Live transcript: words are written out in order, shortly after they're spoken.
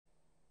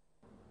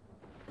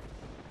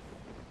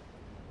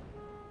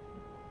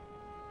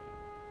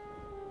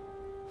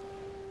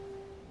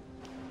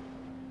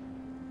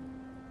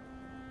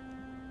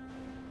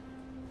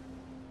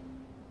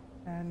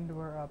And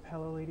we're up.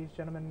 Hello, ladies,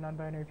 gentlemen, and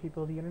non-binary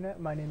people of the internet.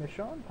 My name is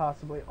Sean,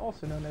 possibly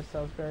also known as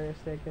Salisbury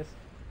Astacus.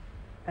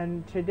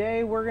 And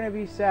today we're going to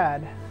be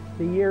sad.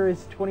 The year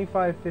is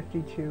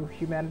 2552.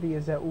 Humanity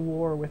is at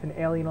war with an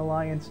alien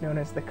alliance known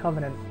as the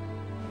Covenant.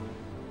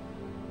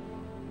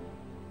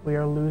 We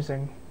are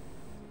losing.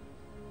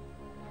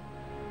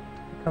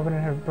 The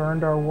Covenant have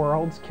burned our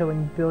worlds,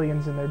 killing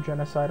billions in their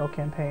genocidal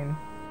campaign.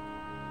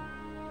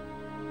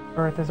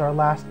 Earth is our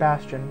last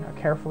bastion, a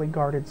carefully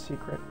guarded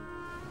secret.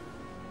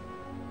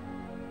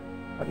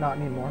 But not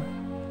anymore.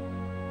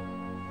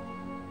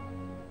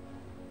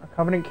 A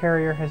Covenant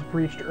carrier has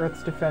breached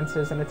Earth's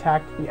defenses and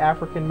attacked the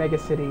African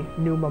megacity,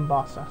 New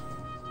Mombasa.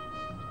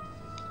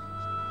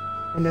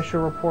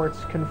 Initial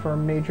reports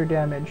confirm major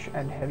damage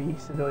and heavy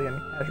civilian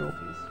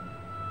casualties.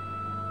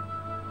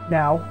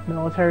 Now,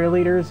 military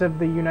leaders of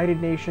the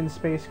United Nations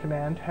Space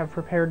Command have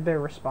prepared their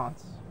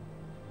response.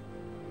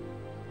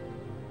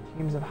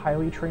 Teams of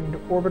highly trained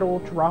orbital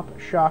drop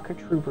shock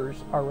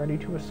troopers are ready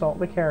to assault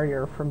the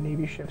carrier from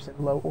Navy ships in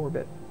low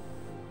orbit.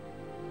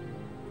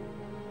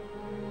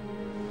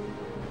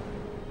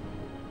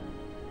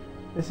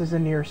 This is a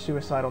near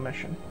suicidal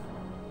mission.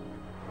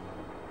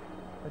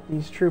 But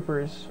these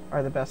troopers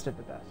are the best of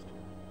the best.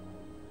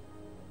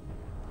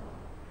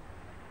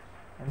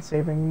 And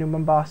saving New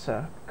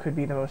Mombasa could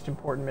be the most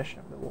important mission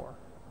of the war.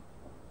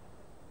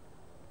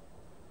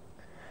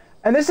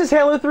 And this is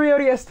Halo 3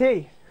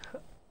 ODST!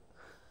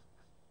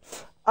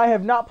 I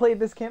have not played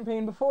this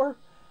campaign before,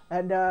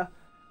 and we're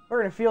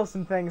going to feel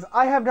some things.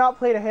 I have not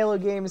played a Halo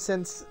game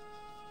since,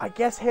 I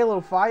guess, Halo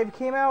 5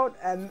 came out,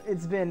 and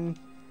it's been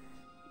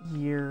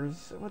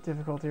years. What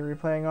difficulty are we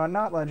playing on?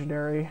 Not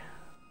Legendary.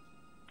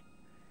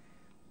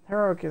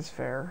 Heroic is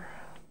fair.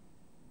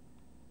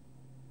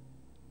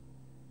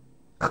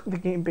 The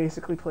game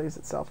basically plays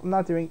itself. I'm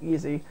not doing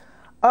easy.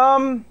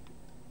 I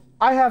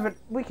haven't...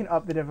 We can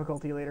up the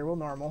difficulty later. We'll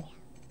normal.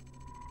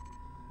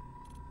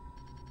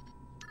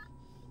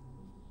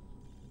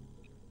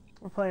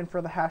 We're playing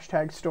for the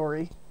hashtag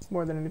story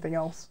more than anything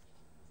else.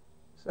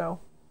 So.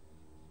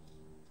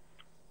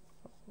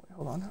 Oh, wait,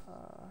 hold on.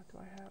 Do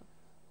I have...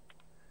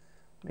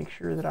 Make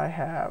sure that I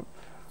have...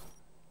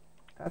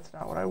 That's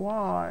not what I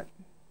want.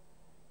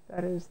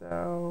 That is,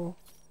 though...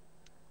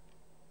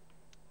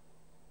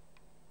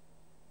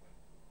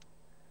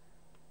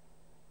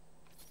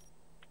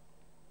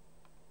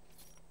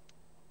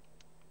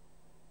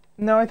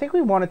 No, I think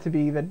we want it to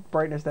be the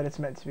brightness that it's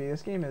meant to be.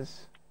 This game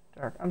is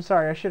dark. I'm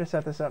sorry, I should have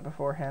set this up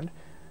beforehand.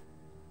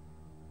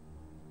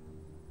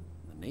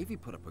 The Navy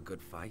put up a good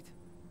fight.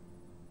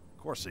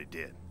 Of course they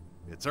did.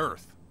 It's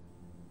Earth.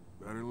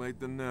 Better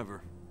late than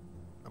never.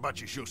 How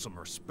about you show some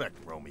respect,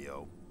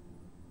 Romeo?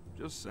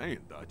 Just saying,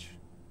 Dutch.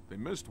 They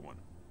missed one.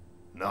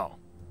 No.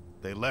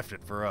 They left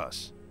it for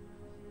us.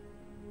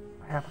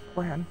 I have a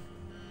plan.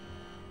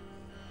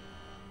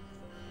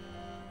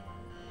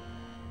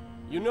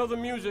 You know the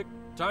music.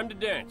 Time to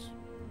dance.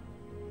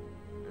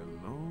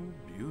 Hello,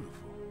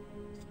 beautiful.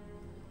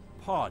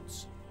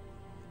 Pods.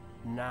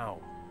 Now.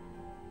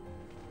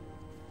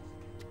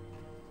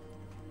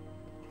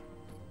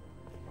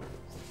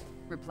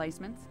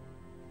 Replacements?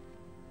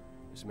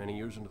 This many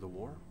years into the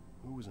war?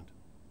 Who isn't?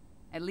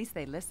 At least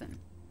they listen.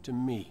 To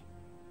me.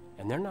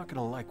 And they're not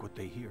gonna like what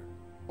they hear.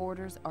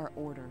 Orders are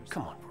orders.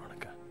 Come on,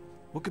 Veronica.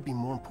 What could be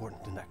more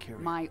important than that carrier?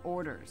 My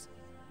orders.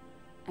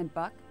 And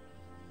Buck,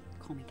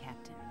 call me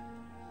Captain.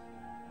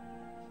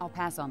 I'll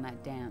pass on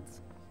that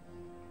dance.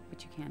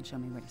 But you can show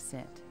me where to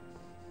sit.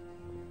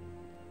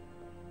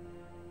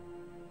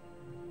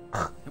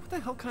 What the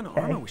hell kind of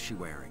armor was she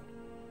wearing?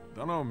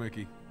 Dunno,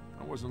 Mickey.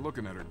 I wasn't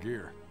looking at her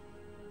gear.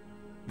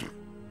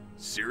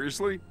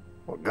 Seriously?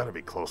 Well, gotta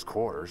be close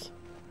quarters.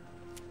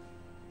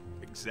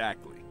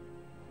 Exactly.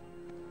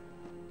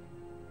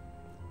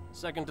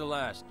 Second to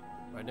last.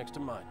 Right next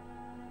to mine.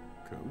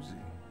 Cozy.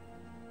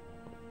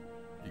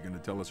 You gonna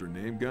tell us her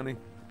name, Gunny?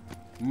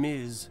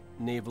 Ms.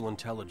 Naval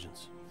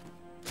Intelligence.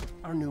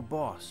 Our new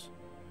boss.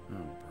 Oh,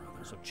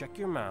 brother. So check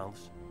your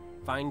mouths,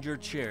 find your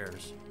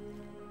chairs,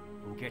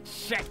 and get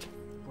set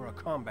for a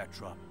combat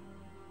drop.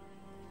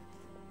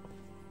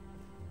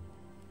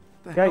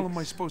 The hell am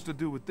I supposed to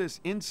do with this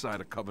inside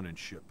a Covenant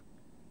ship?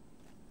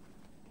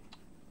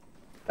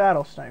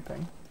 Battle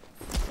sniping.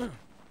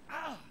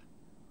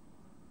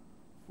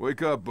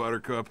 Wake up,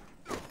 Buttercup.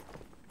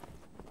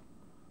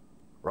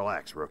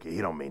 Relax, rookie.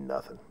 He don't mean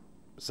nothing.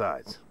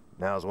 Besides,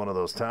 now's one of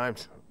those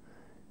times.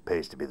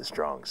 Pays to be the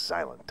strong,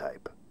 silent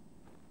type.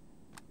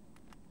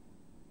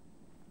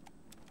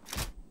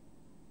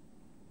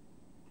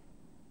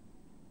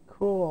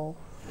 Cool.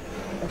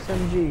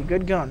 SMG,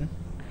 good gun.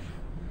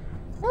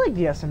 I like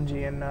the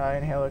SMG in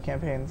Halo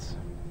campaigns.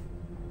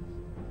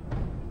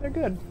 They're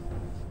good.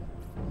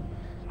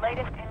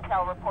 Latest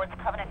intel reports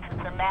Covenant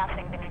troops are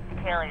massing beneath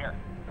the carrier.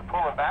 They're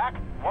pulling back?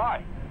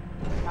 Why?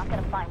 Not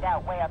gonna find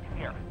out way up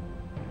here.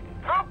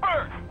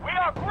 Troopers! We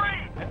are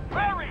green and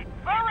very,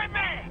 very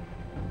mean!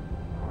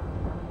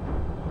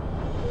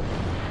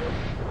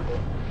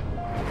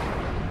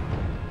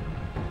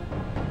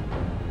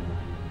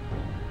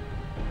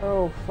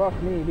 Oh, fuck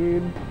me,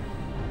 dude.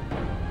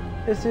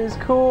 This is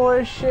cool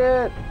as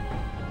shit.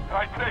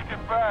 I take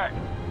it back.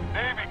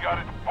 Navy got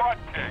its butt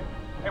kicked.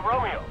 Hey,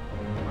 Romeo.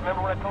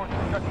 Remember when I told you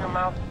to shut your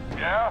mouth?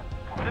 Yeah?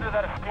 Consider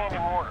that a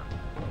standing order.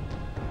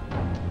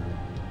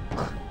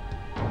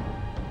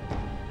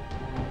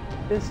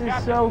 This is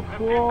Captain, so the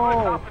people at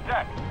cool. top of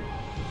deck.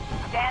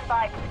 Stand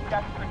by to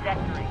discuss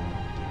trajectory.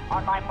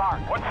 On my mark.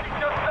 What'd she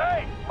just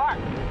say? Mark,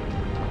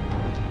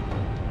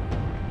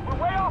 We're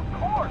way off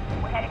course.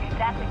 we're heading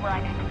exactly where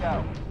I need to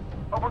go.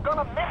 But we're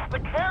gonna miss the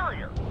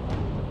carrier.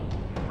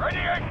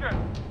 Radiation!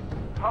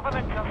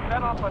 Covenant just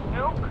set off a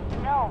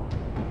nuke? No,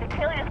 the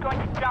carrier's going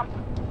to jump.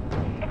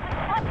 It's a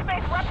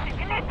subspace rupture.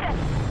 You need to...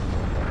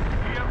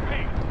 EMP,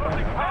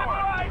 losing power.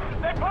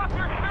 They popped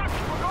your chutes.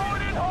 We're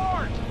going in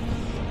hard.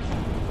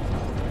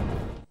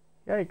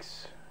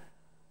 Yikes.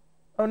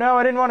 Oh no,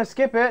 I didn't want to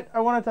skip it.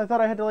 I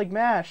thought I had to like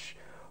mash.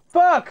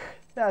 Fuck!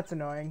 That's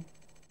annoying.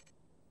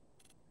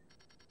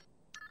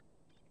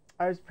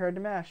 I was prepared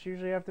to mash.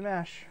 Usually I have to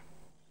mash.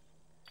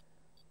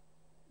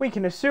 We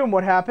can assume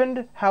what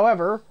happened.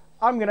 However,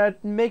 I'm gonna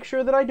make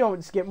sure that I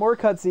don't skip more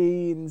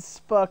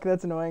cutscenes. Fuck,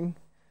 that's annoying.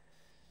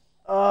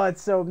 Oh,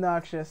 it's so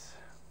obnoxious.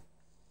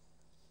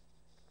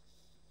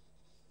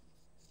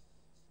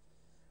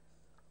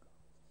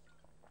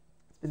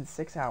 It's been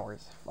 6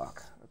 hours.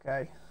 Fuck.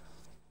 Okay.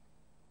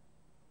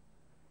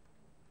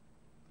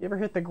 You ever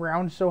hit the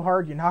ground so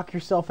hard you knock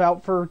yourself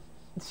out for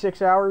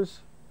 6 hours?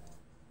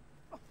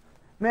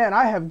 Man,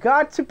 I have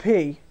got to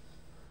pee.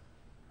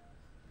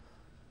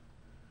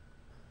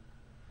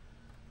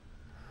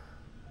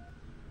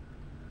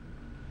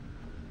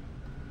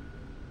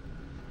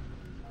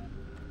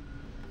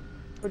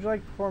 Would you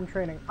like to perform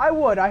training? I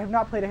would. I have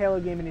not played a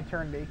Halo game in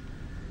eternity.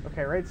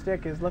 Okay, right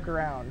stick is look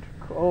around.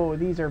 Oh,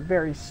 these are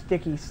very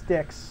sticky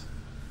sticks.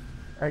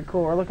 Alright,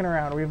 cool. We're looking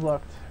around. We've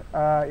looked.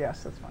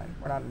 Yes, that's fine.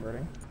 We're not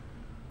inverting.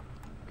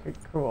 Okay,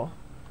 cool.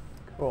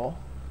 Cool.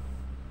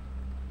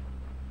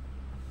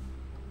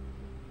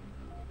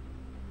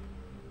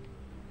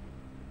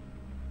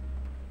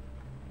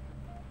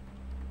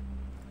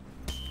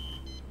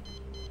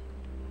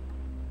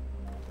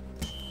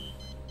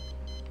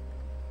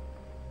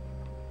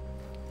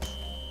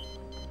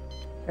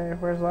 Okay,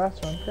 where's the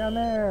last one? Down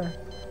there.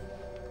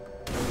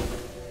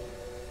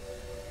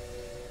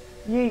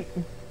 Yeet.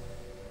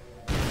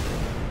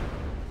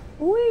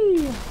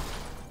 Whee!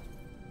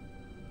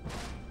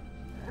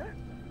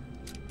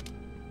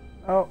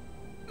 Oh.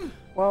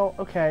 Well,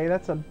 okay,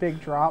 that's a big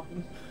drop.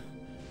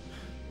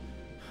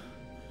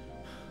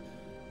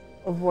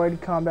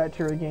 Avoid combat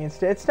to regain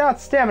stamina. It's not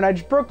stamina, I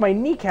just broke my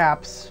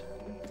kneecaps.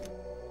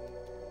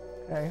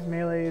 Okay,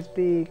 melee is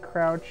B,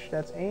 crouch,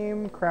 that's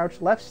aim, crouch,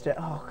 left stick.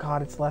 Oh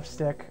god, it's left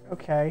stick.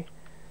 Okay.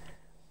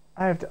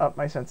 I have to up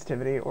my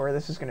sensitivity or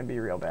this is going to be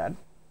real bad.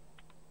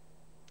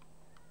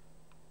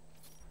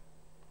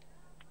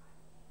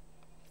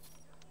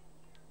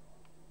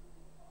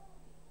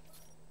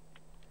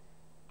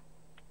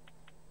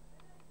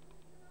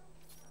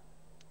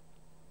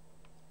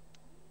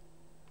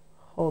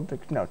 Hold the,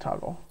 no,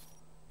 toggle.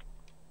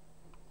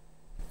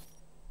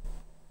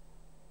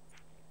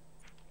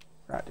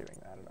 We're not doing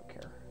that, I don't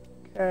care.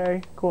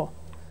 Okay, cool.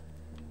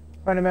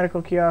 Find a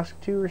medical kiosk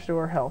to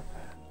restore health.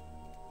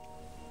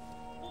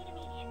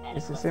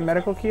 Is this a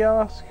medical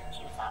kiosk?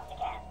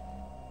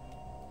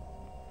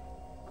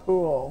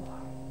 Cool.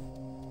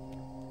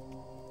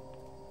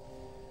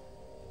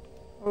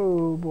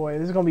 Oh boy,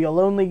 this is gonna be a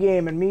lonely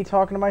game and me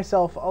talking to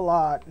myself a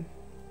lot.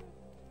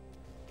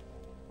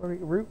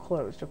 Route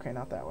closed. Okay,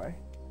 not that way.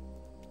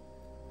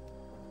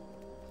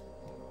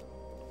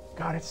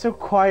 God, it's so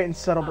quiet and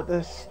subtle, but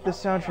the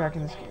soundtrack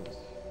in this game is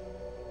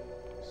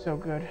so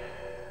good.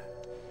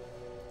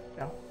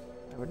 No,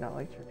 I would not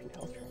like to repeat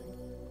health training.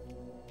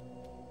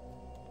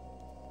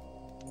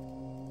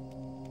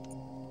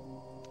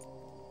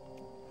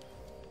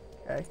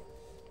 Okay.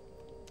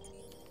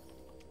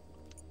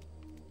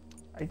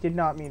 I did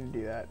not mean to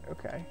do that.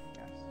 Okay.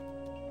 Yes.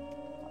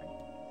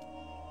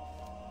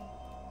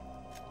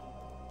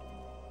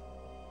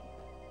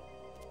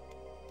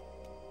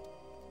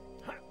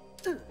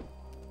 Fine.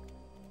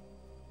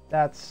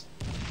 That's...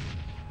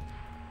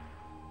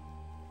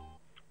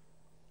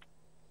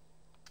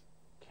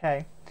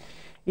 Okay.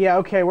 Yeah,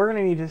 okay, we're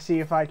gonna need to see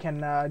if I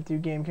can do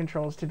game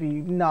controls to be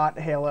not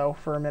Halo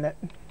for a minute.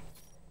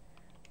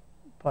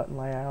 Button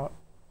layout.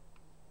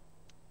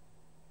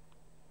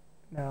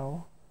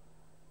 No.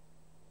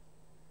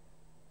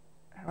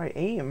 How do I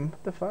aim?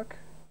 What the fuck?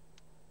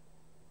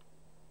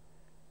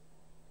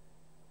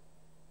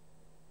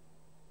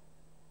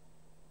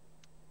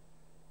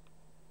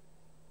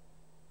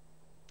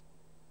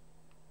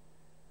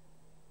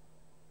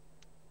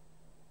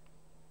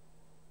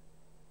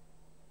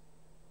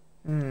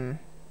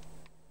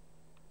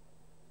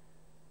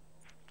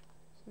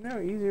 No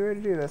easy way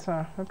to do this,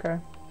 huh? Okay,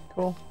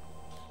 cool.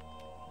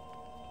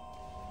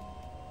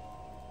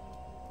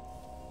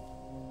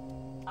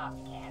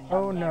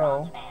 Oh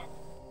no.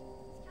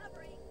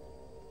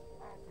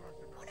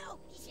 Oh no,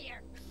 he's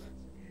here.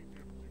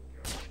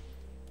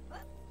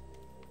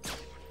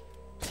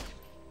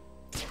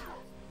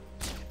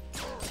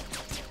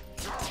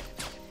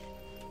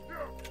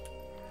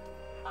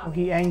 Oh,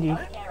 he Angie.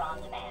 Care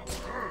on demand.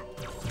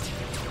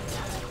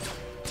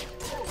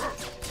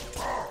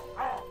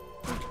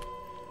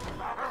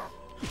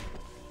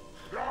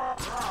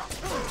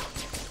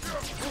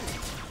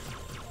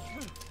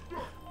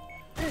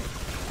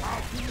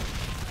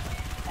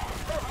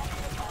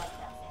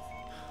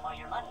 Or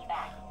your money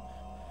back.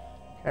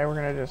 Okay, we're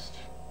gonna just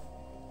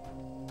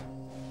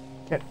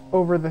get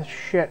over the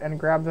shit and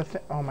grab the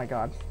thing. Oh my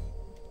god.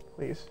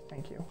 Please,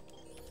 thank you.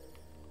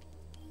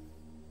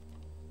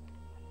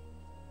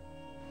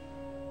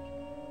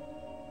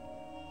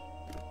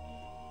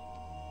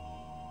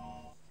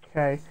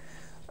 Okay.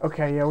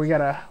 Okay, yeah, we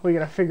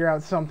gotta figure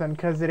out something,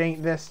 cause it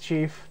ain't this,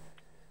 Chief.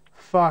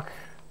 Fuck.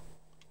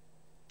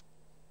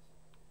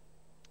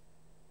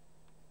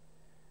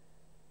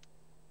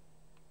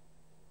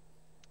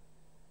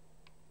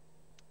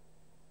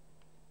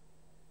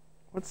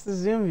 What's the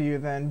zoom view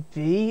then?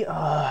 B?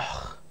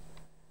 Ugh.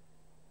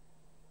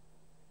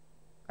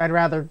 I'd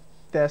rather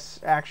this,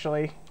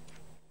 actually.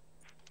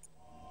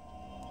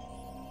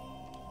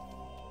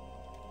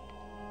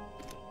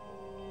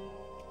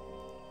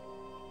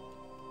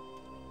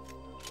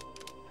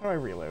 How do I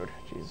reload?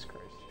 Jesus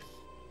Christ.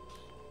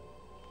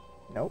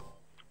 Nope.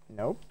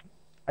 Nope.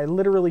 I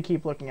literally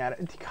keep looking at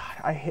it.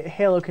 God,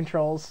 Halo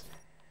controls.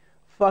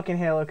 Fucking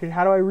Halo.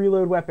 How do I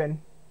reload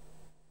weapon?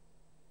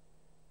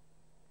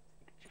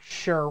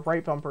 Sure,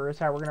 right bumper is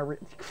how we're gonna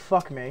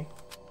fuck me. I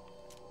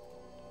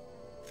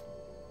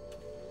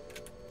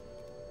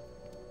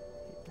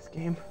hate this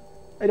game.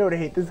 I don't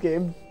hate this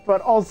game,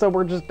 but also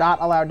we're just not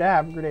allowed to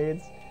have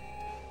grenades.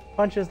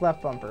 Punches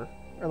left bumper,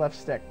 or left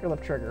stick, or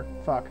left trigger.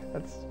 Fuck,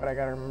 that's what I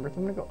gotta remember. So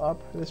I'm gonna go up.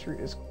 This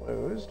route is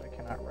closed. I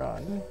cannot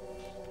run.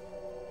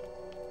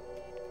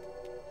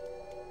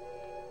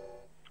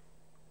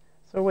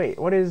 So wait,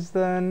 what is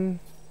then?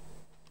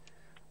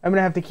 I'm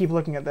gonna have to keep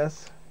looking at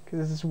this, because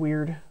this is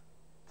weird.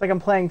 It's like I'm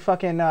playing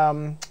fucking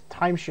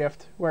Time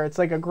Shift, where it's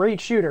like a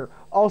great shooter.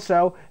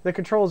 Also, the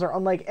controls are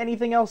unlike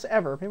anything else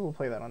ever. Maybe we'll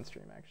play that on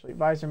stream, actually.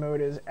 Visor mode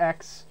is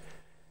X.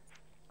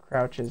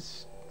 Crouch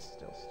is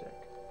still stick.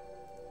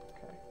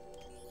 Okay.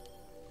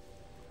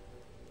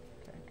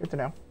 Okay, good to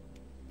know.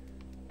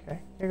 Okay,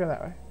 you go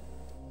that way.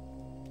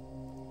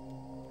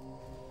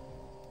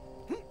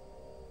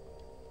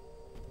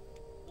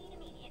 Need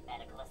immediate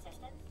medical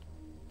assistance?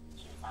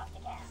 Choose off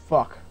the gas.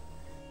 Fuck.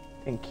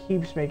 Thing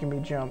keeps making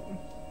me jump.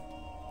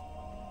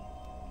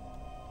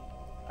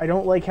 I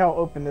don't like how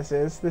open this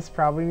is. This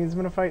probably means I'm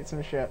gonna fight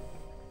some shit.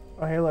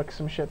 Oh hey look,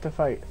 some shit to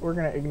fight. We're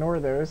gonna ignore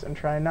those and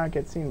try and not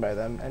get seen by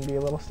them and be a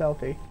little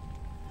stealthy.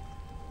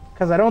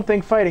 Because I don't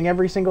think fighting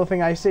every single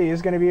thing I see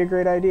is gonna be a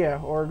great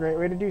idea or a great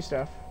way to do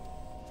stuff.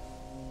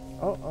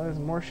 Oh, there's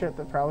more shit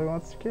that probably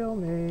wants to kill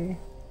me.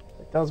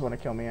 It does want to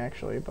kill me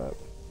actually, but...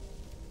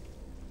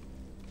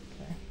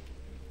 Okay.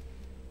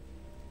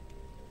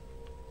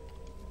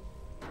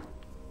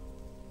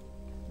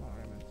 Not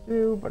what I meant to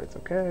do, but it's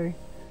okay.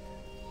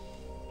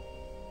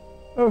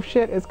 Oh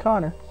shit, it's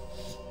Connor.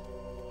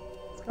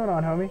 What's going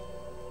on, homie?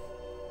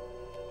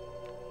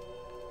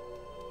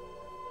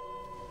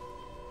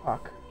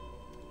 Fuck.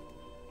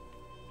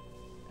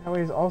 That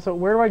way is also...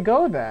 Where do I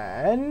go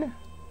then?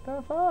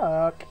 The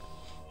fuck?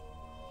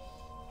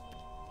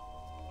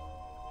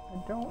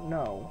 I don't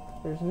know.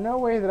 There's no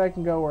way that I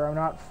can go where I'm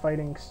not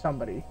fighting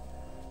somebody.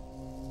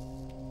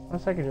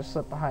 Unless I can just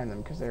slip behind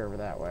them because they're over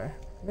that way.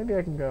 Maybe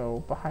I can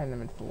go behind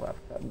them and to the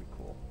left. That'd be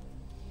cool.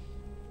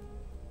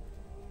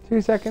 2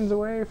 seconds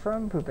away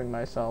from pooping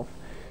myself.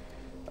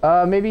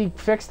 Maybe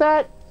fix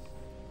that?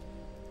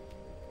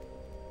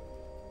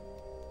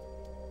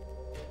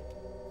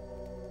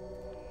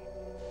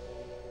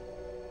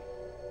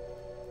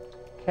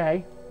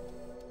 Okay.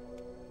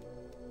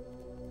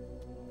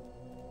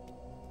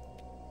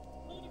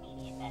 Need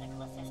immediate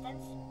medical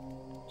assistance?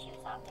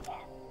 Choose off the gas.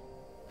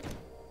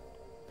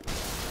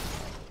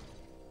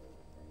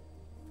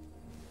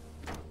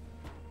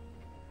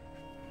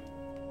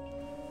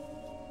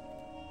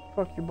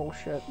 Fuck your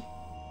bullshit.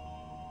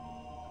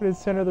 Put in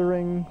center of the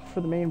ring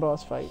for the main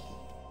boss fight.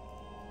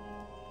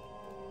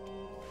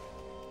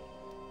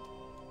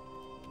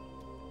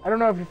 I don't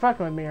know if you're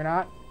fucking with me or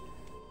not.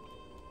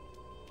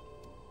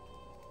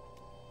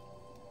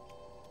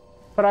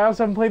 But I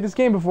also haven't played this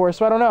game before,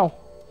 so I don't know.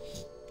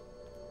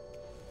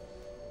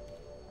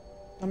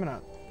 I'm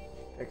gonna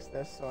fix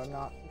this so I'm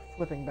not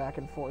flipping back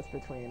and forth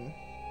between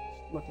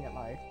looking at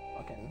my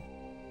fucking...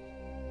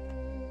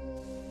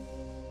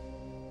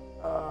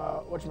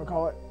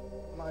 whatchamacallit?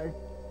 My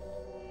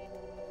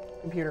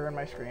computer and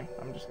my screen.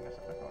 I'm just gonna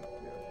set my phone up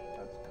to do it.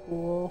 That's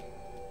cool.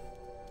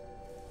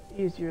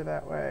 Easier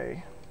that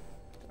way.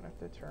 Don't have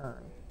to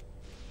turn.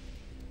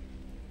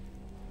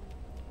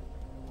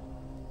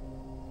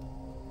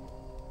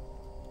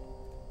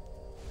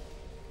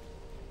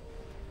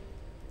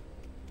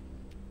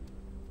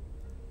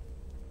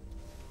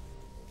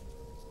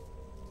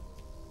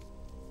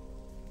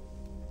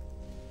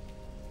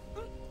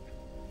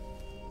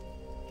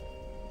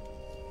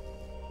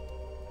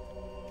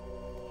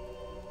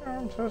 Where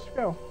am I supposed to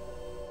go?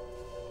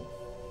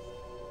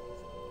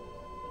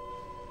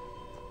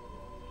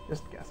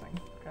 Just guessing.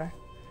 Okay.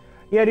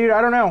 Yeah, dude, I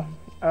don't know.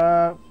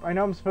 I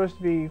know I'm supposed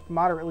to be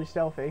moderately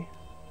stealthy.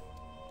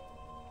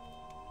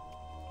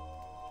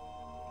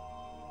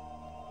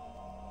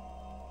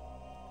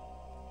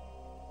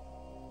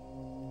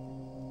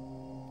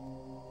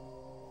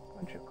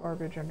 Bunch of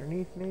garbage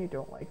underneath me.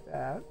 Don't like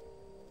that.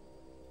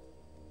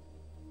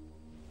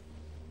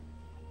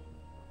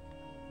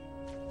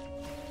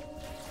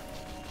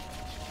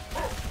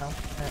 No.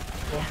 Alright,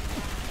 cool.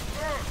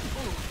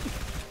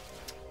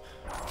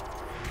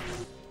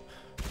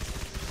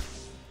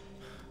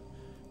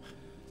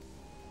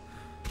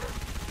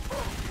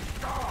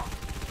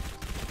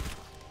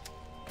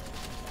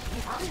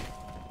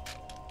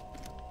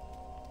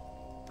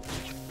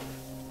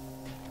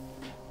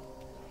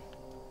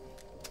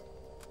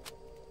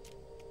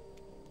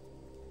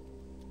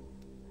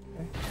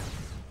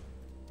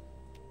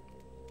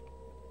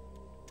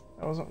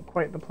 That wasn't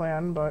quite the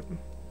plan, but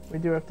we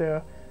do have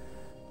to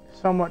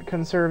somewhat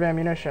conserve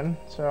ammunition,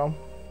 so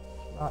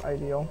not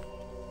ideal.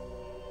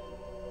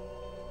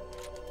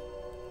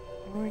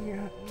 What do we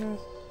got in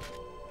this?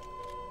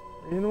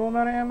 Reasonable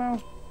amount of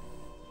ammo?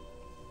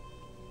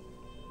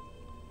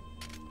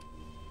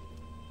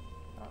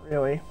 Not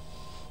really.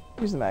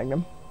 Use the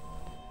Magnum.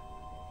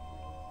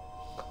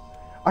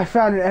 I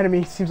found an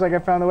enemy. Seems like I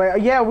found the way.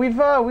 Yeah,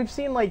 we've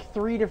seen like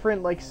 3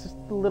 different like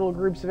little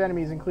groups of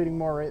enemies, including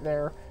more right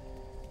there,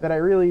 that I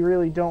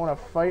really don't want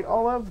to fight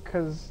all of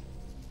because.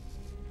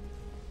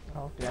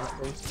 Oh damn it!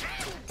 Please.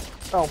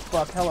 Oh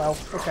fuck! Hello.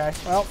 Okay.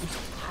 Well.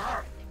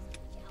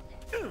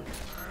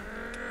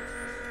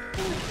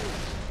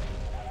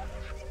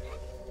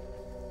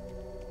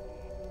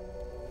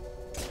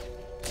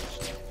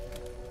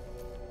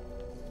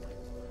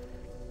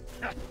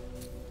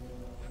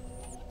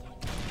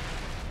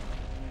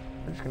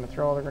 We're just gonna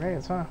throw all the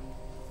grenades, huh?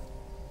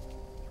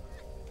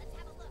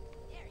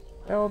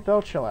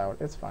 They'll chill out.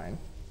 It's fine.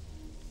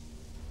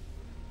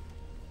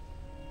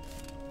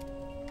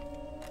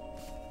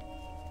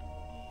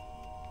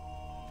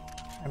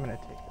 I'm gonna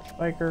take this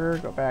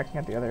biker, go back and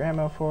get the other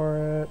ammo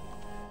for it,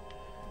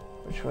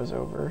 which was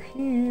over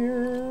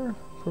here.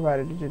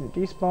 Provided it didn't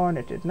despawn,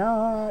 it did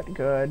not.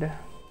 Good.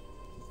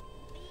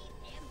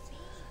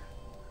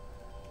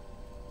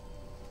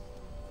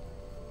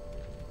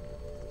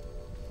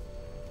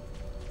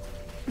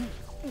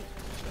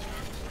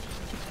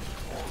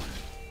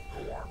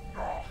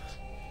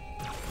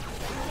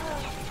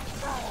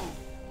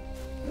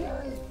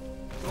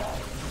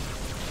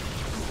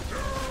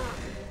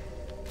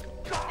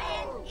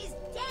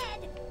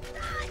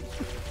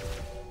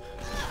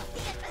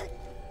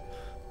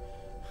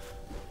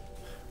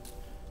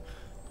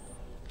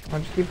 I'll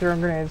just keep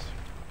throwing grenades.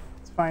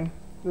 It's fine.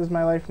 This is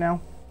my life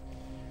now.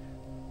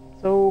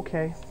 It's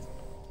okay.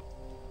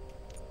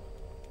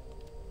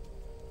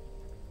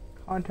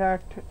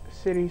 Contact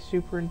city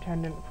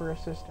superintendent for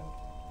assistance.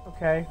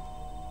 Okay.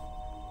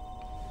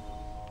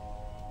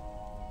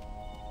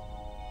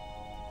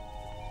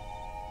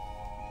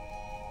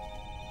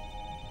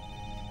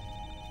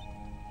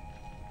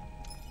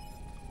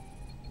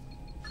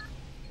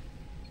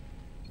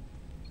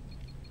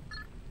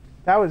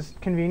 That was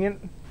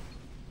convenient.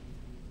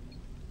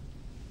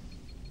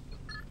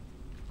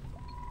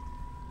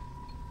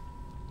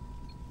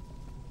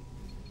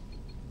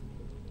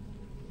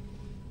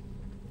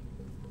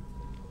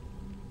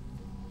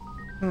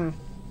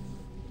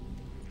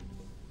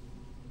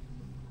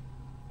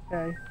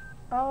 Okay.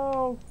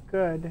 Oh,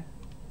 good.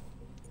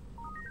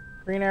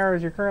 Green arrow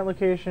is your current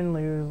location.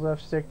 Use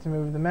left stick to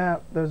move the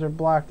map. Those are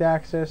blocked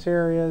access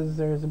areas.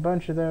 There's a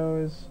bunch of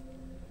those.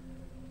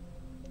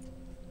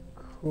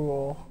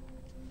 Cool.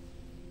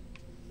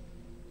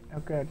 Oh,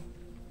 good.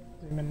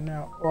 Zoom in and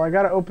out. Well, I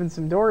gotta open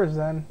some doors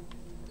then.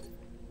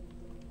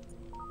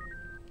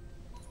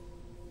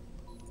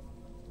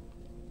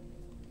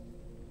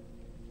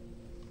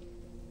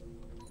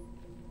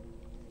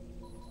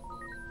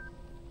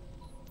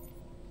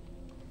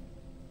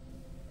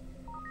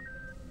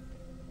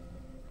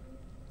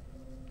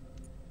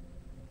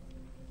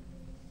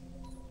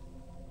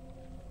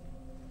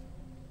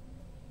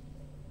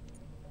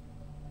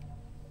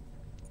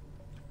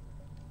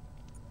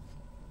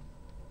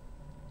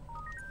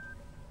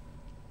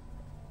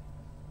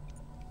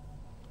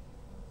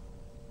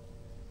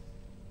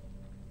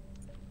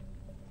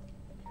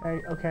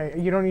 Okay,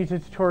 you don't need to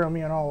tutorial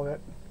me on all of it.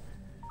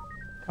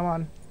 Come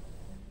on.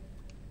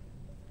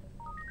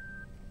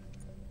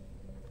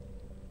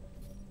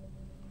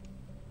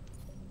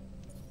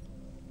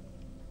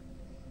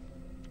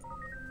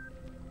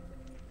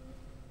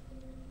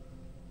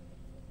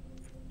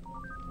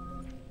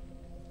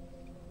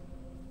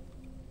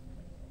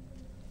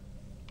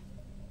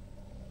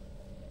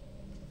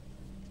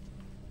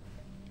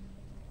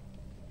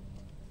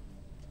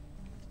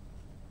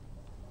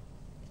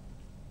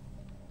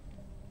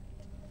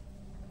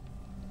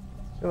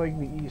 So like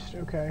the east,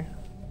 okay.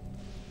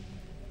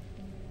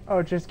 Oh,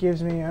 it just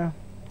gives me a...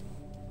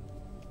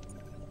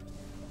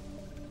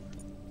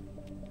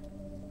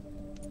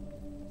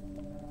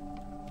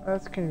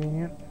 That's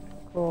convenient.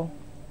 Cool.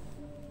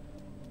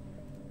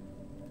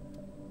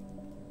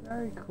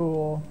 Very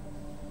cool.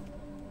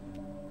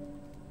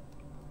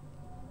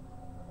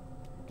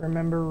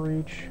 Remember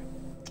Reach.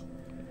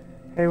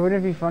 Hey,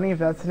 wouldn't it be funny if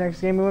that's the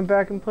next game we went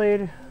back and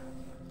played?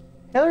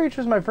 Halo Reach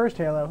was my first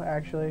Halo,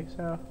 actually,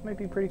 so it might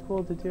be pretty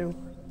cool to do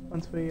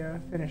once we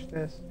finish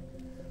this.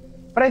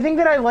 But I think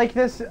that I like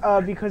this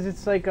because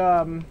it's like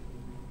I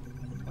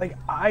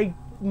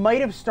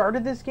might have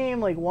started this game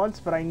like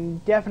once, but I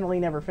definitely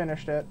never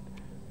finished it.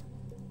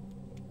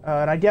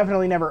 And I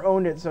definitely never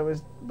owned it, so it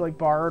was like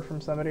borrowed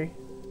from somebody.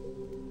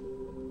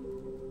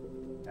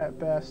 At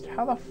best.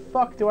 How the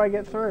fuck do I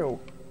get through?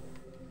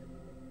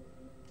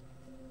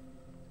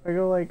 I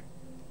go like,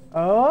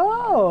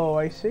 oh,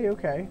 I see,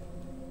 okay.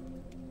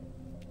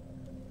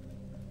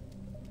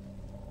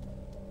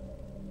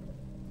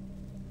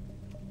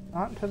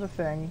 Not to the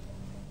thing.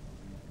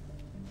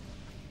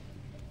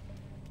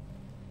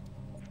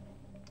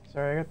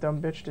 Sorry, I got dumb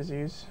bitch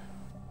disease.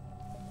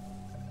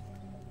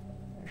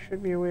 There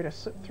should be a way to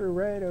slip through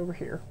right over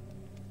here.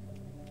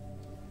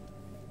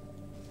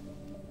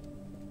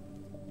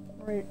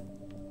 Right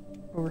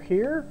over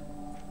here?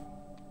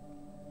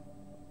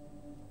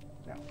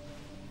 No.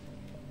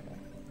 Okay.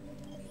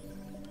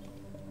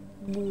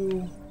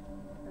 Blue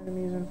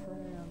enemies and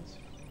friends.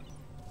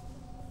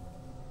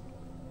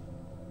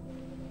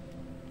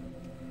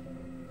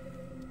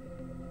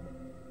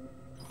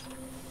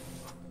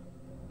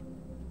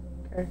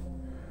 Okay.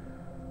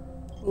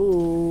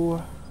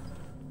 Ooh.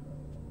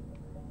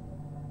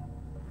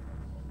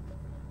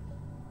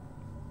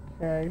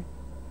 Okay.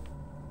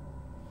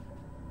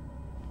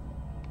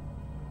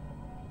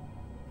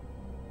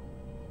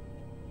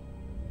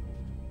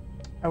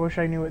 I wish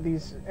I knew what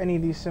any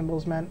of these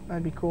symbols meant.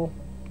 That'd be cool.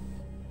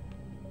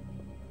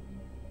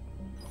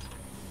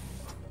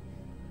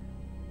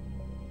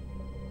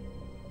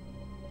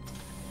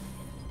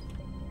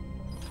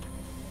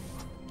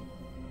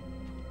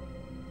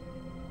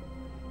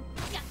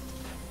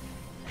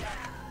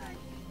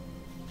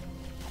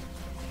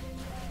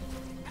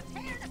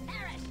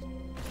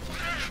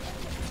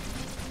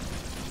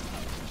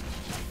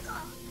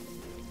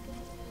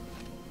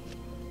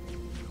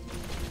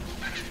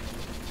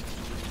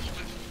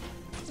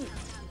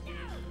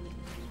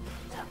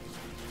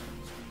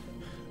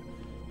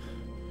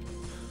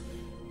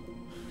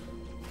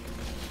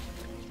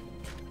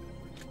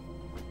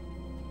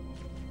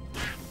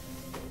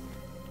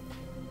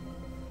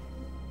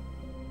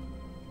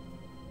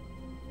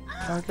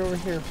 Back over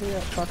here, free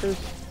up, fuckers.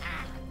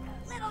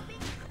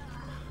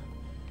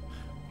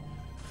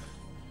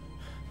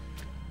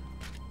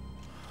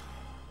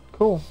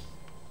 Cool.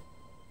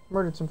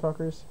 Murdered some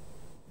fuckers.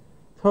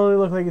 Totally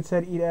looked like it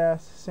said eat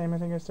ass. Same, I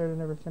think I started,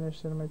 never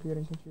finished, so I might be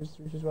getting confused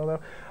with Reach as well,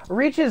 though.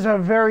 Reach is a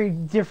very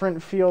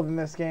different field in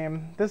this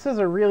game. This is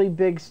a really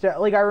big step.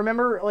 Like, I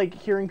remember, like,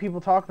 hearing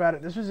people talk about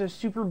it. This was a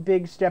super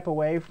big step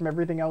away from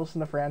everything else in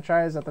the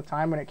franchise at the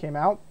time when it came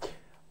out.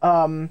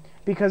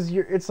 Because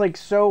it's, like,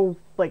 so,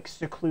 like,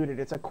 secluded.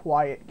 It's a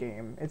quiet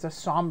game. It's a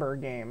somber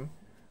game,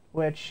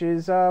 which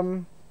is,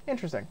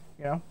 interesting,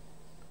 you know?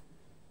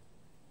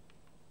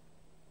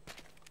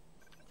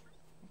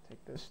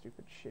 Take this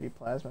stupid shitty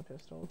plasma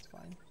pistol, it's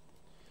fine.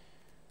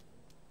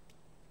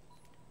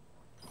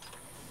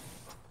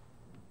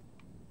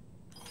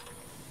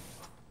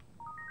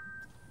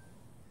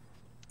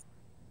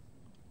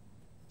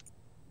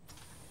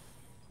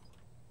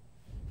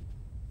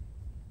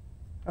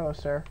 Oh,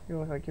 sir, you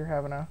look like you're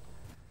having a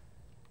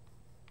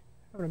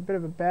bit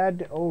of a bad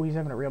day. Oh, he's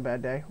having a real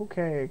bad day.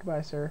 Okay,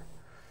 goodbye, sir.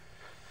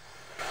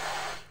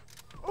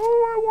 Oh,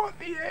 I want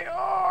the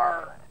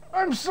AR!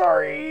 I'm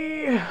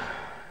sorry!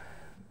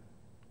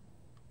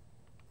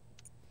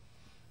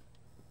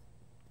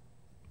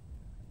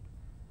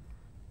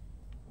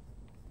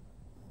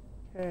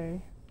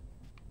 Okay.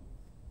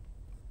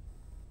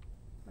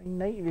 My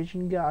night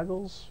vision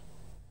goggles.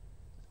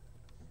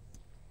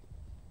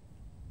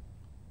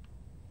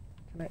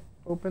 Can I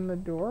open the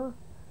door?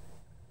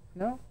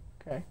 No?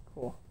 Okay,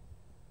 cool.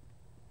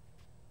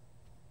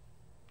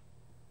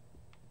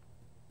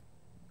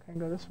 Can't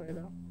go this way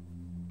though.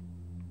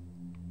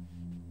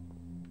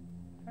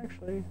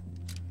 Actually,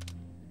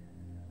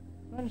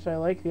 as much as I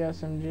like the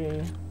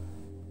SMG,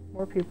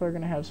 more people are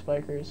gonna have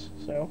spikers,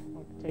 so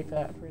I'll take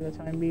that for the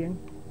time being.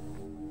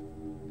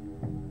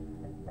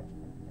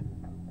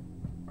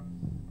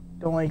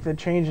 Don't like the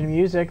change in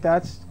music,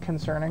 that's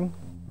concerning.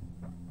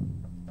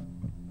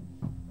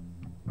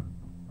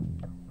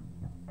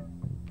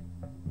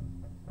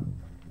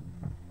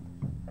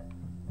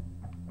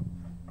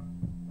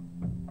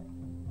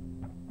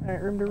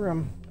 Alright, room to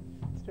room.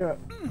 Let's do it.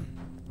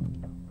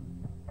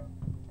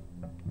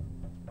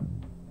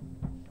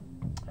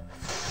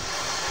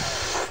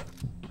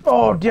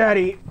 Oh,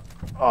 daddy!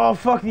 Oh,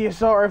 fuck the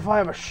assault rifle, I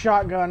have a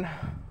shotgun.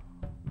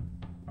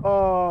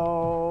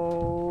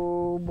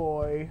 Oh,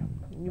 boy.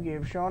 You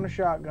gave Sean a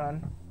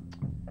shotgun.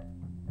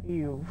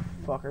 You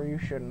fucker, you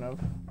shouldn't have.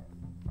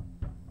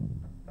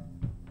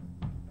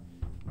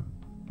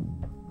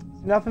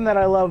 There's nothing that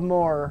I love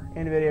more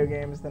in video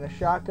games than a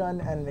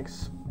shotgun and an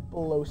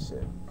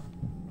explosive.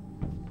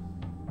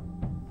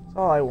 That's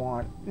all I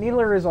want.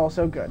 Needler is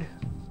also good.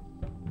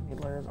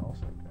 Needler is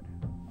also good.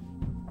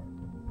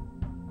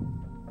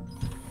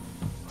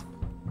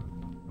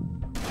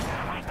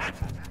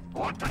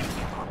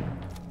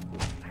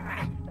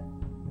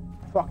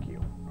 Fuck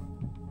you.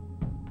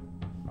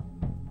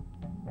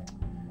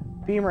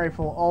 Beam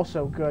rifle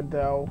also good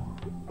though.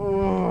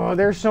 Ugh,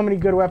 there's so many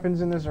good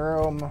weapons in this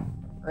room.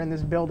 Or in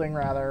this building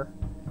rather.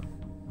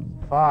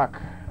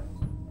 Fuck.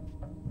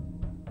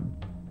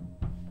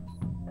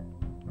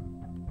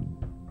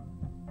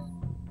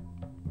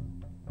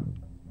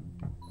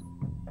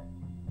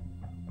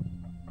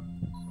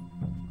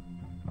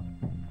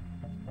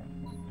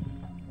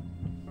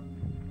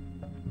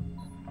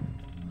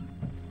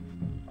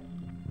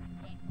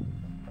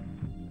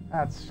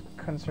 That's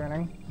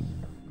concerning.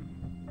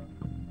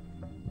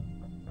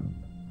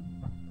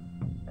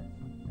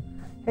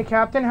 Hey,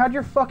 Captain, how'd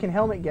your fucking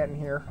helmet get in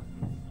here?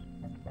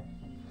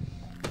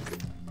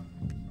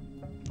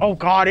 Oh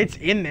god, it's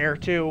in there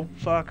too.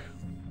 Fuck.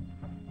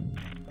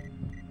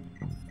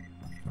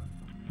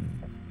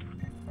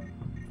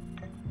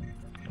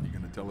 You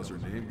gonna tell us her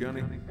name,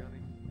 Gunny?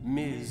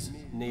 Ms.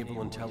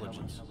 Naval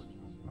Intelligence.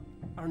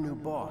 Our new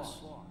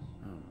boss.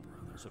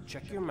 So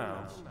check your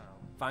mouths,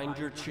 find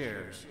your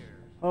chairs.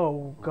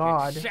 Oh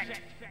god. Get set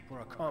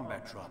for a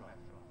combat drop.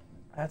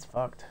 That's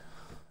fucked.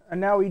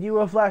 And now we do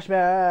a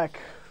flashback.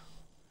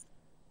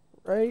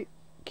 Right?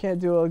 Can't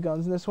do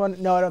guns in this one?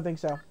 No, I don't think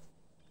so.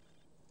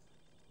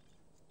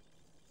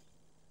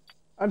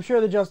 I'm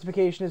sure the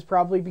justification is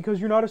probably because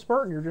you're not a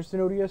Spartan, you're just an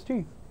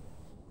ODST.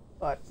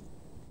 But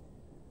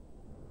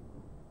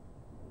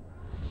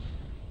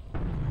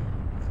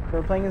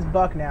we're playing as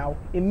Buck now,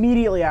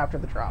 immediately after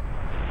the drop.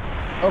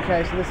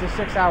 Okay, so this is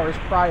 6 hours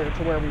prior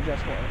to where we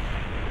just were.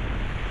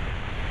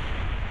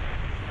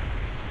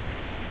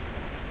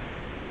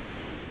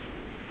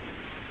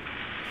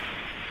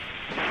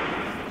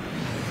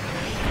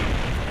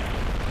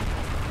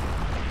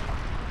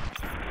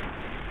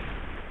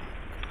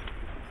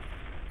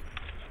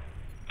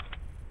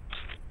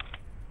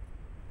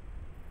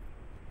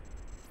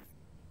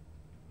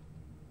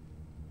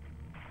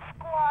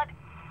 Squad,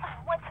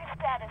 what's your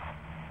status?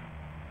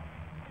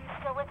 You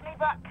still with me,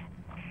 Buck?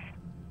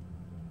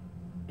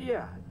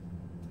 Yeah.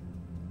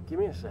 Give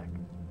me a sec.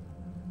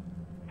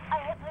 I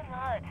hit pretty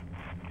hard.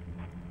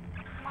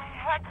 My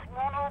hatch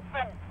won't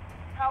open.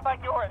 How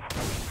about yours?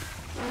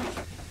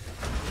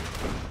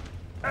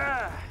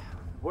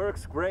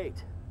 Works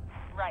great.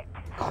 Right.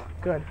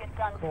 Good. Get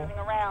done Cool. moving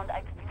around.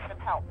 I could use some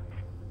help.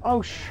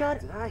 Oh,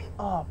 shut Did I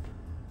up.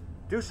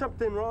 do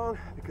something wrong?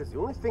 Because the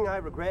only thing I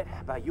regret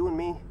about you and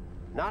me,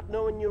 not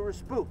knowing you were a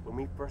spook when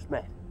we first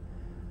met.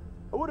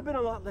 I would have been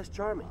a lot less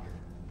charming.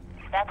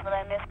 That's what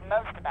I missed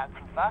most about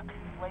you, Buck.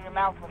 Well, your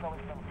mouth was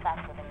always a little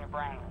faster than your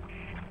brain.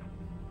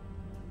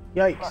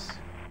 Yikes.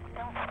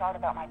 Don't start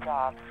about my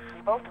job.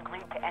 We both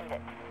agreed to end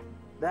it.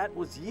 That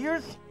was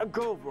years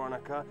ago,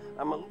 Veronica.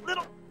 I'm a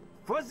little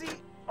fuzzy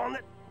on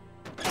the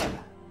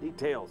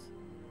details.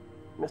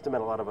 Must have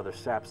met a lot of other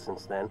saps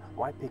since then.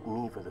 Why pick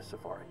me for the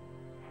safari?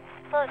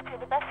 First, you're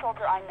the best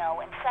soldier I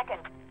know, and second,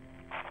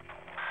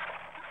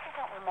 I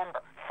don't remember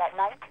that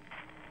night.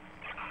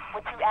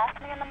 What you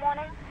asked me in the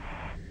morning?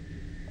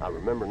 I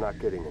remember not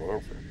getting an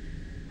answer.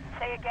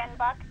 Say again,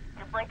 Buck.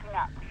 You're breaking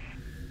up.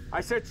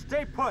 I said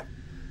stay put.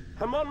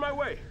 I'm on my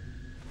way.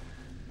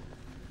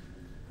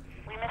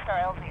 We missed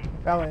our LZ.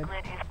 Valid. The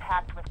grid is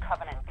packed with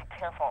Covenant. Be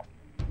careful.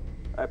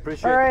 I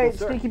appreciate it. Alright, Yes,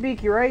 sir. Sneaky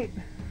Beaky, right?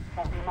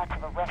 Won't be much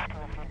of a rescue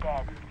if you're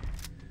dead.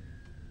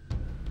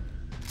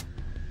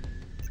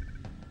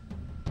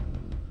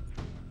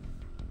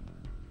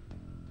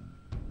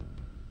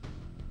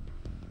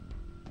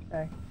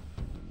 Okay.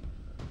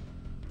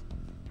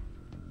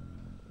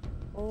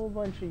 Whole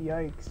bunch of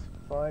yikes,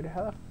 bud.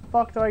 How the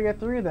fuck do I get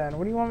through then?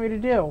 What do you want me to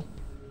do?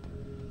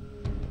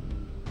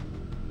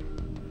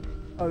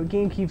 Oh, the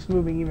game keeps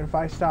moving even if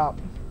I stop.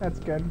 That's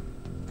good.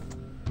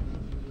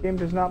 Game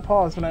does not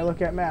pause when I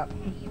look at map.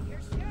 If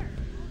you're sure,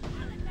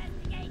 I'll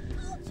investigate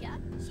culture.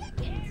 Check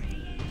it.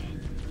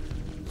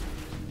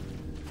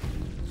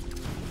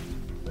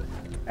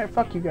 Hey,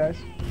 fuck you guys.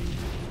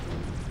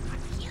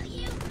 Kill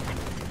you.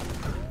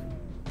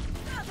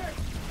 Robert,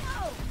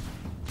 no.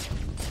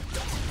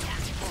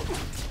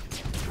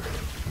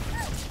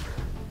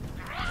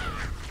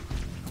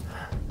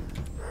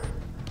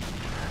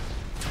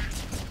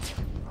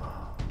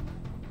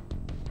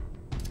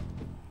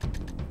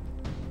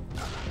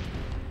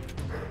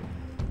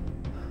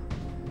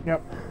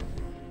 Yep.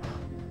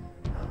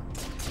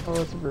 Oh,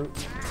 it's a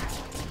brute.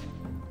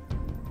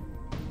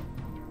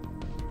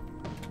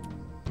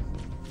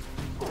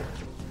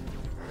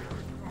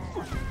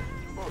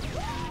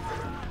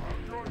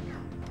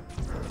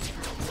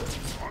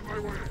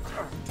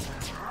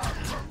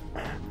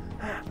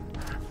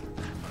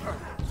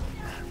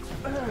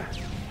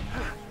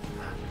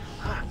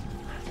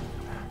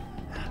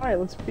 Alright,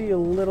 let's be a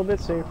little bit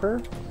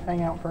safer.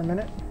 Hang out for a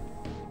minute.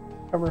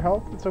 Cover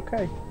health. It's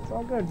okay. It's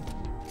all good.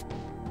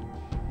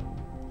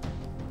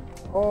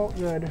 All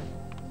good.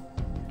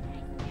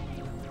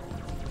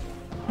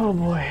 Oh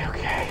boy,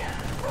 okay.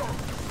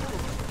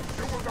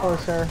 Hello,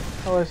 sir.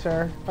 Hello,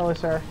 sir. Hello,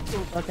 sir.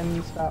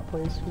 Fucking stop,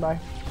 please. Goodbye.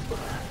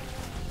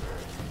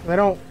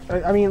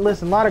 I mean,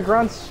 listen, a lot of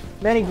grunts.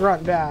 Many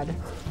grunt bad.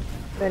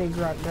 Many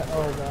grunt bad.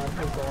 Oh, God.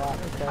 There's a lot.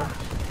 Okay.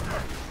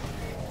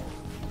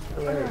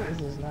 Wait,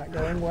 this is not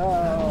going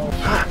well.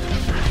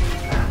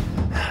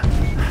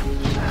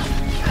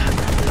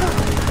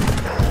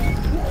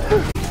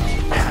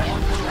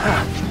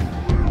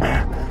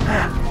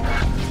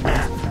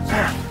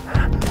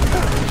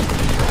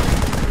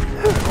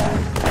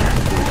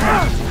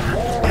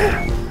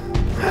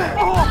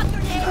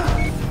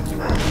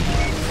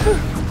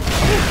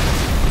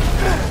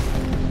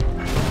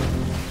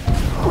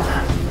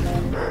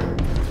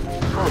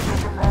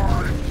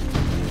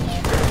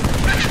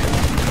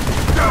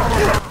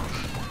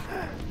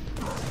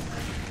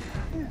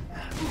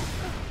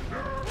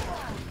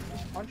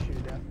 Punch you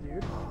to death,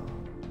 dude.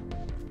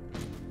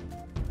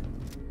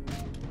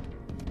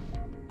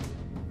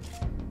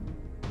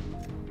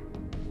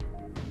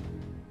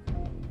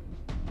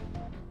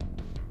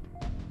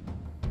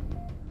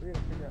 We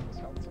gotta figure out this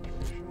health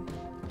situation.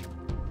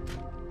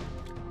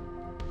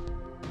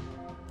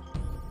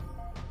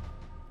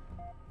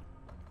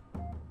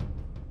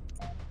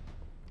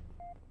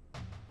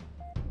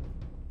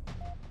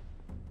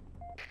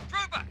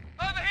 Trooper,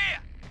 over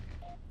here!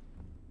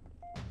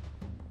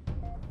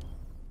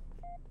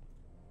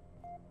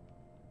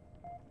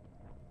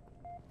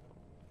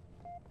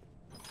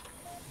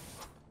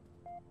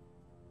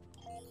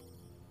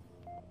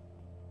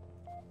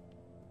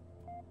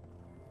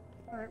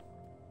 Alright.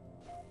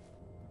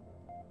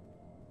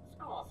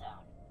 School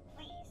zone.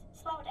 Please,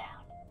 slow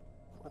down.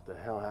 What the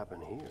hell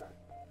happened here?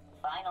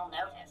 Final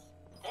notice.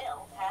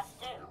 Bill past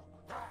due.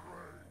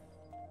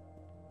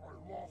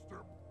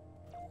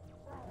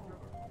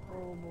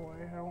 Oh boy,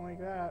 I don't like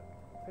that.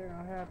 They're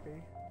not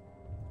happy.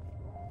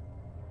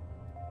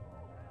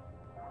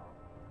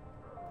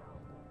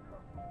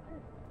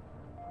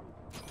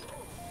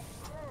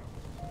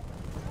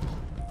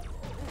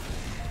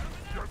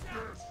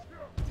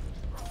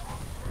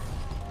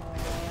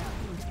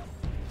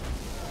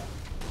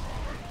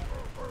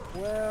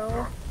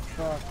 Well,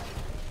 fuck.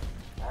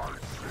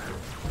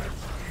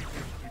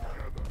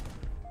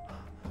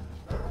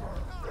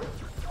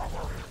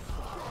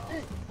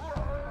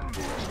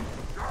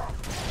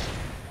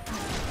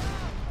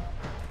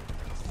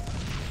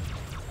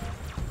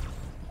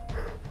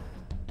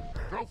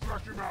 Go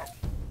flush him out.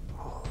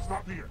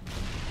 Stop here.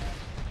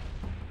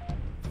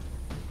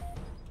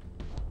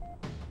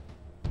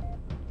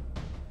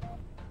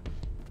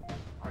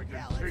 I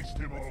can taste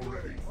him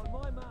already. I'm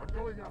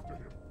going after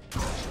him.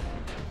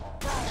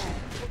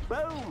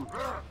 Boom!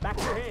 Back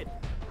to your head.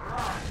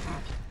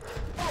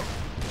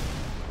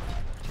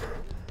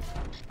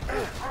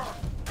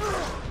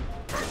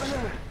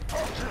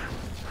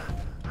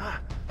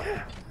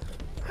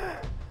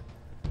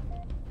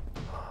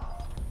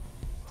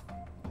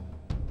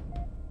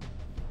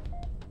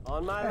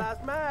 On my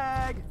last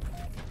mag!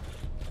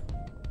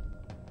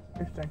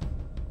 Interesting.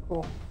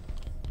 Cool.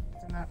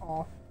 Turn that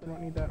off. We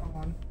don't need that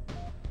on.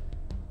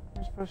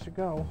 Where's it supposed to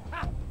go?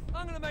 Ha!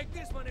 I'm gonna make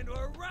this one into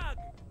a rug!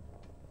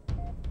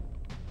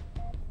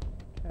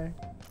 Okay.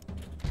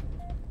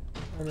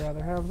 I'd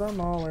rather have the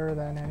mauler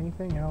than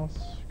anything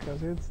else,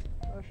 because it's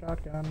a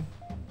shotgun.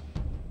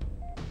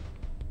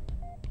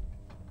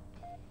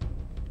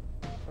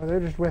 Oh, they're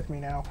just with me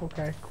now.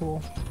 Okay,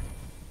 cool.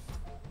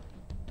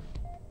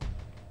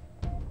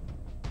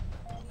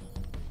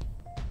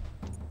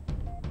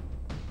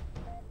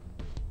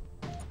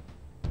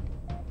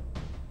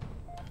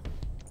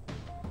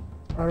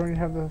 I don't even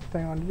have the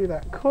thing on to do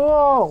that.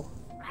 Cool!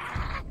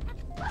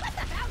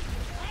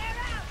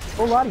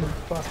 Oh, a lot of you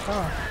fuck,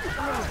 huh?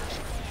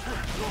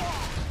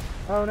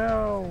 Oh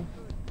no!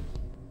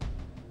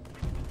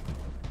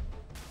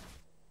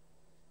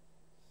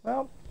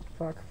 Well,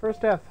 fuck.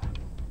 First death.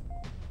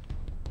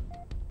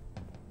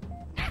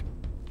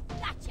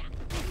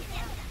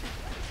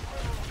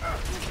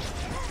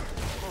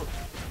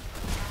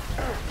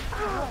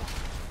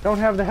 Don't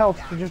have the health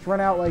to just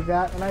run out like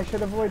that, and I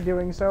should avoid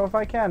doing so if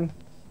I can.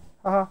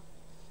 Haha.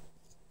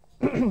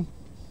 Okay.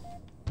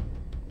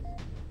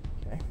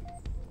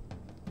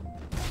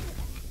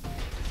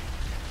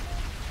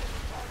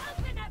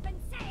 Open up and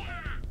say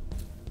ah!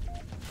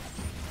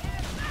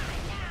 You're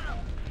mine now!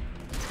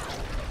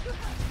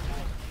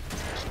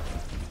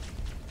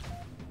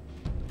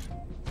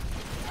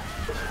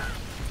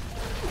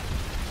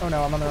 Oh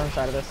no, I'm on the wrong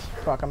side of this.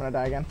 Fuck, I'm gonna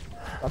die again.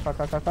 Fuck, fuck,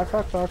 fuck, fuck, fuck,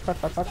 fuck, fuck, fuck,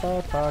 fuck, fuck,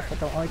 fuck, fuck. I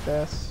don't like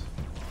this.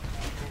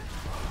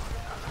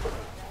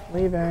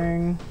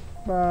 Leaving.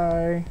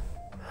 Bye.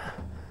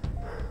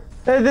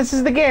 This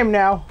is the game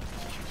now.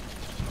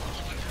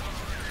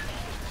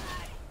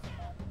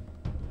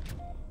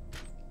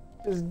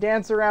 Just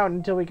dance around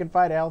until we can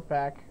find a health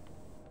pack.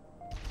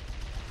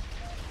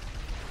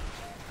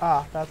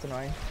 Ah, that's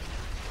annoying.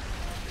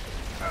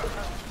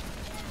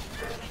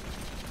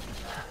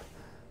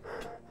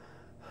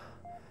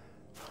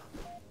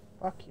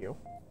 Fuck you.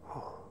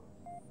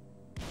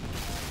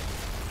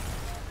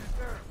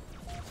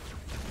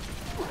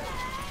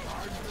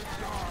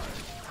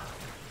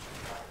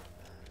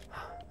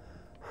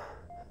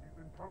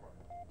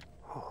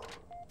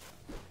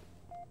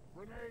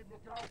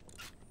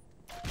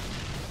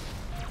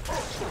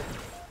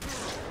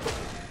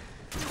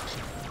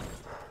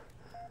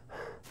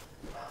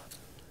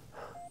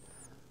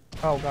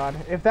 Oh god,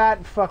 if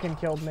that fucking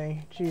killed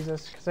me,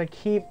 Jesus, because I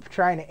keep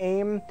trying to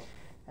aim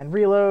and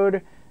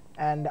reload,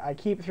 and I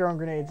keep throwing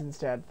grenades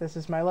instead. This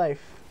is my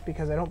life,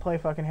 because I don't play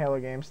fucking Halo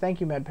games. Thank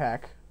you,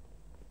 Medpack.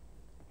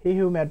 He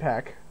who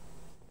Medpack.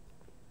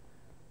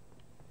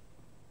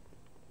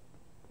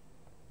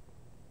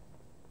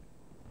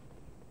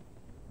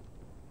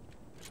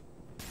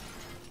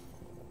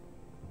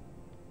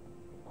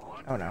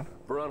 Oh no.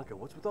 Veronica,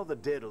 what's with all the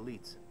dead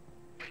elites?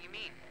 What do you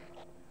mean?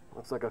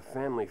 Looks like a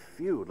family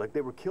feud, like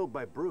they were killed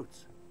by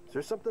brutes. Is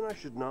there something I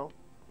should know?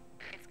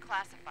 It's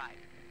classified.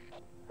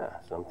 Ah,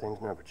 some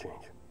things never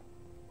change.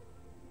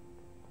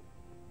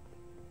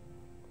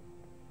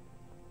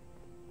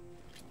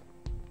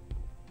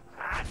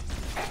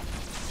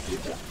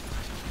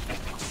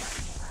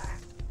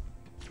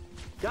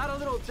 Got a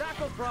little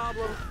jackal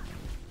problem.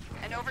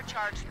 An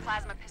overcharged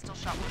plasma pistol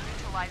shot will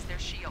neutralize their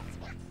shields.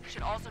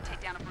 Should also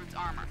take down a brute's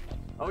armor.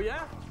 Oh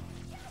yeah?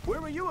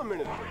 Where were you a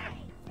minute ago?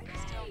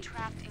 Still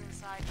trapped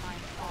inside my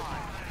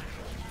pod.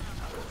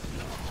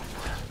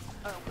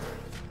 Oh.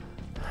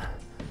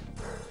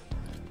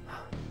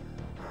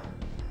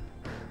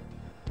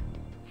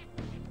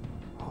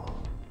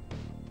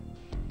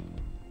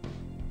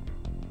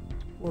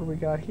 What do we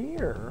got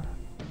here?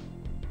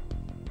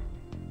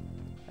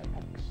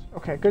 Medpacks.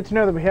 Okay, good to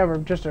know that we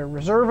have just a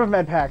reserve of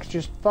medpacks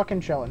just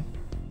fucking chilling.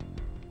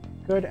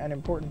 Good and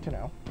important to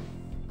know.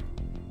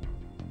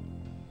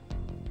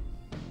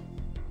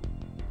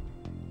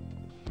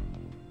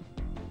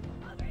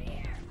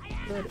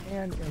 Good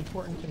and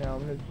important to know.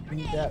 I'm gonna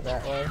beat that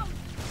way.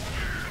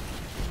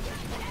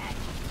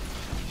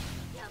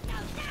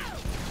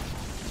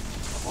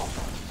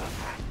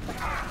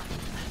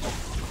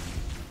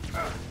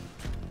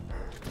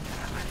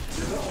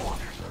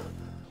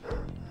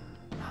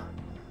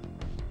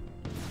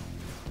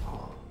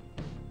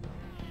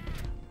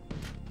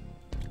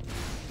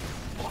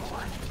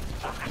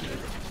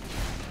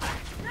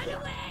 Run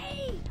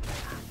away!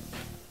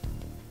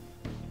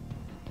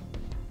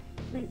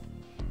 Sweet.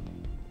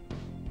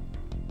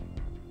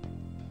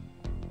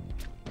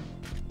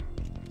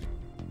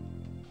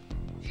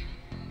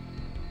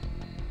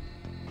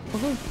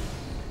 Woohoo.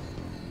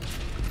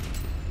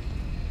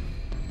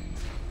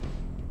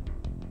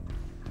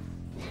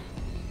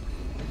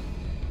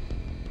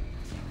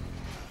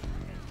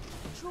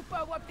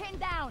 Trooper, we're pinned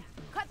down.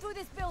 Cut through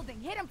this building.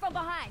 Hit him from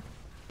behind.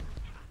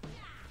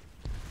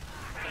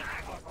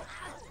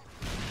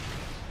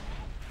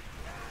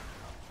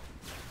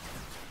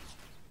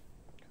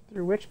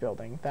 Through which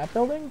building? That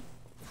building?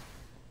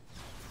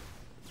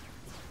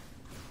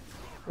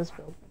 This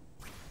building.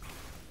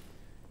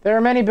 There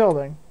are many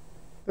buildings.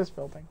 This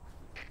building.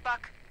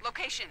 Buck,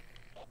 location.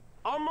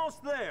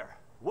 Almost there.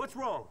 What's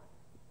wrong?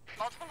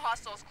 Multiple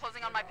hostiles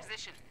closing on my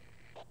position.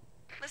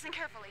 Listen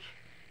carefully.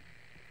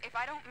 If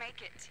I don't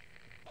make it...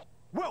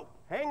 Whoa!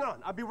 Hang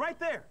on. I'll be right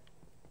there.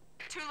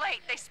 Too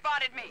late. They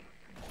spotted me.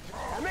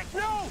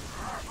 No!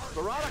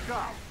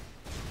 Veronica!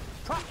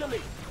 Talk to me!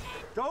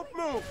 Don't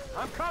move!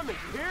 I'm coming,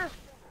 you hear?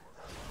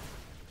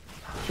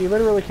 She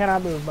literally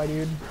cannot move, my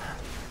dude.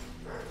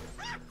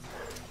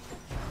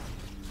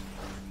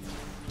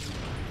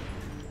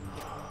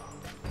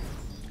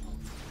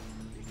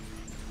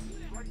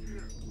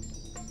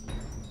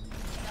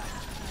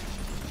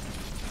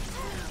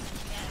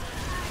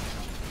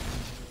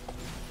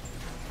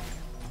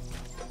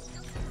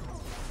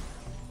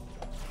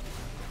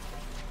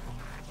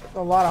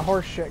 A lot of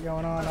horse shit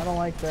going on. I don't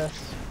like this.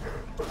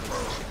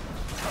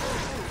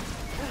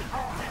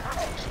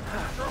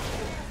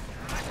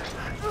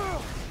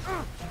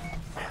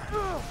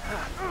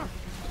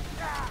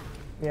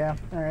 Yeah,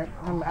 alright.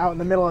 I'm out in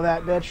the middle of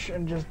that bitch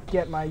and just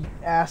get my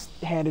ass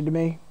handed to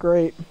me.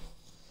 Great.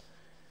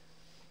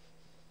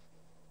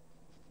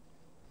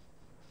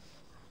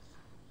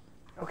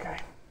 Okay.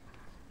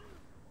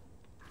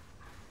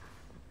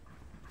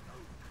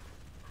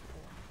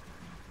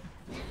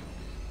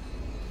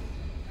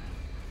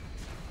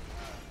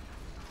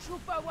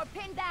 Trooper, we're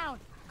pinned down.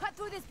 Cut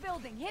through this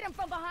building. Hit him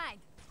from behind.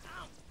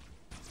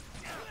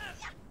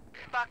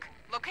 Buck,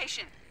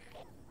 location.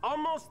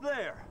 Almost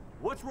there.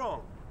 What's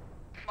wrong?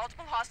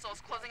 Multiple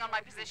hostiles closing on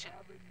my position.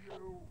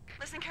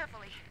 Listen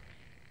carefully.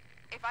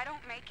 If I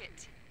don't make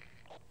it...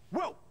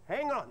 Whoa!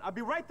 Hang on. I'll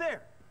be right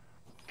there.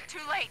 Too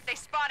late. They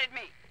spotted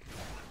me.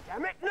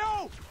 Damn it,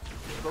 no!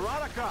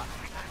 Veronica!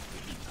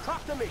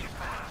 Talk to me!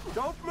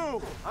 Don't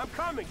move! I'm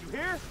coming, you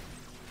hear?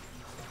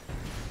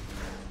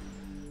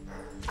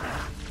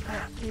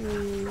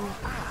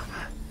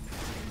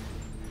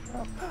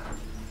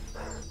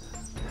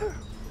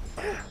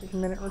 Take a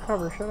minute,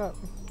 recover, shut up.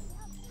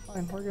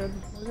 Fine, we're good,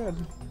 we're good.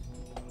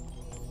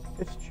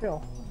 It's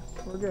chill.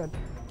 We're good.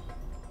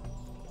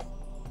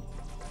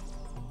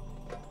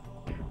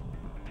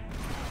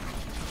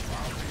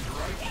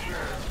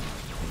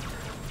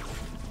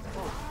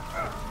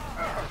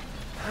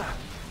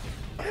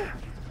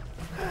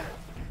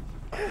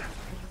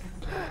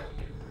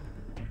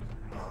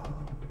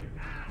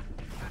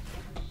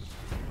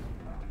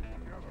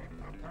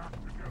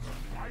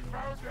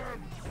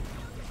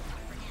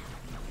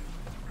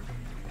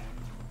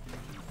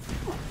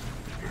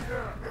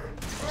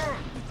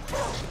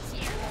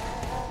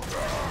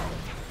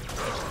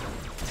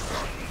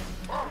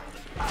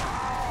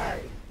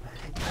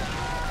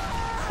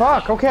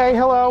 Fuck, okay,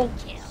 hello.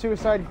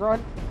 Suicide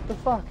grunt. What the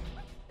fuck?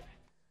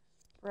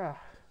 Bruh.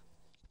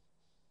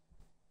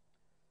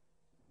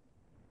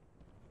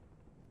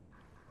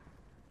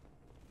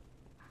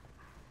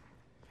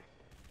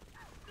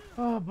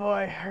 Oh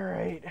boy,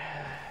 alright.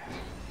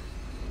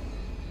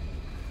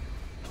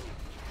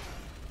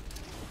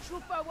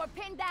 Trooper, we're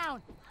pinned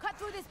down. Cut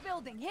through this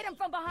building. Hit him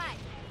from behind.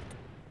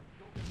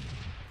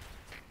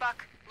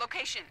 Buck,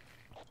 location.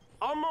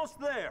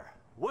 Almost there.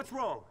 What's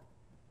wrong?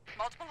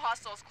 Multiple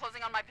hostiles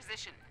closing on my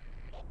position.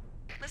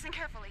 Listen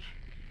carefully.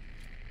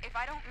 If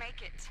I don't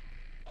make it...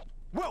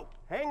 Whoa!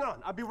 Hang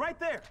on. I'll be right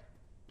there.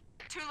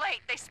 Too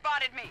late. They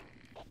spotted me.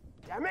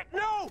 Damn it,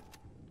 no!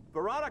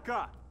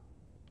 Veronica!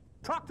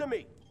 Talk to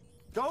me.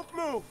 Don't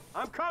move.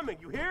 I'm coming.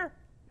 You hear?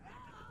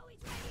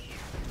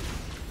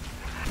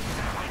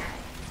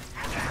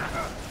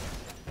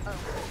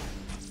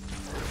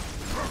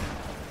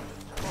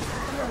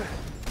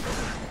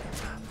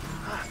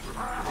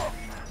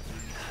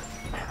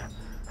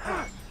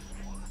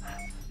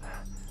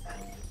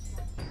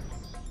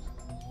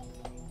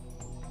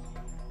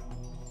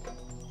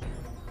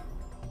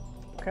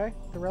 Okay,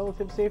 the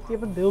relative safety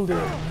of a building.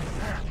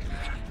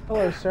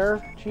 Hello, sir.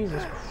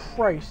 Jesus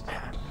Christ.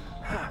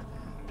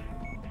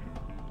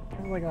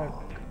 It's like a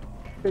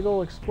big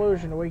old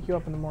explosion to wake you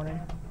up in the morning.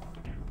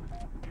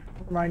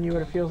 Remind you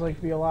what it feels like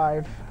to be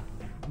alive.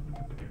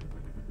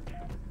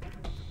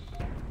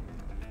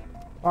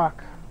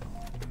 Fuck.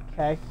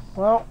 Okay.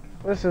 Well,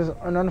 this is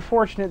an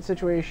unfortunate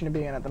situation to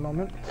be in at the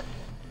moment.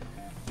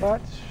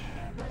 But...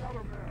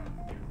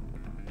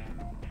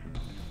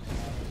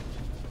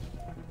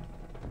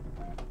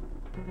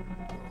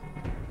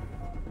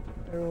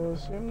 I will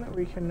assume that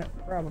we can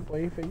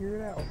probably figure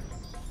it out.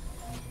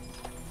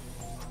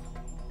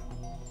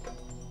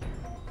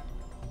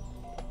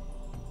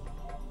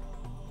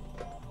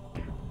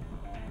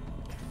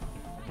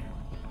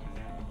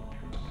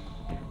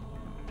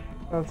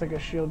 That's like a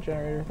shield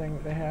generator thing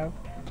that they have.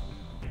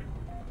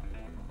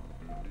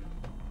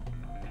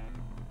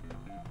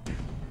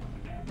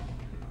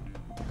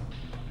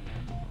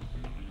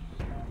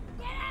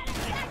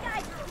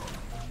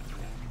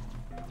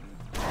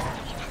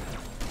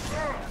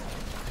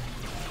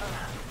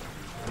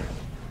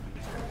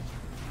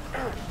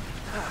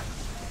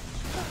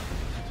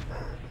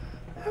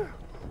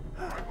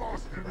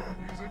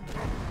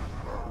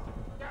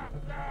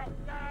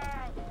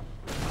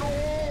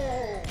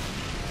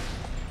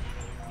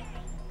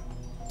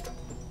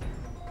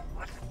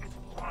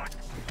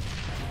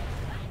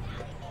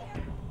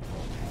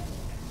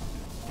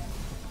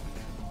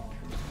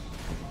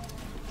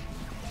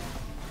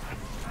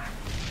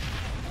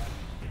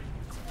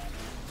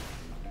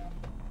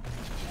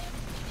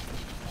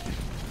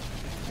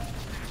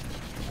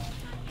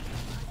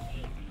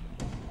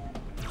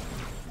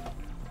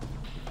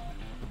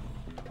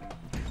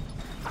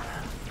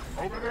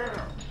 Over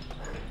there!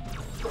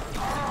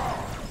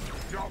 Ah!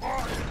 Your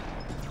body!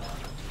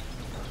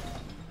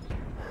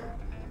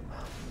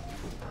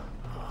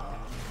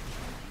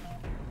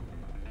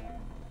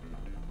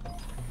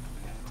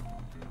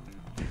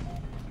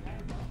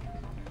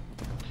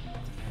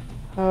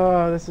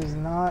 Oh, this is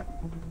not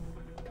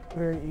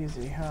very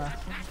easy, huh?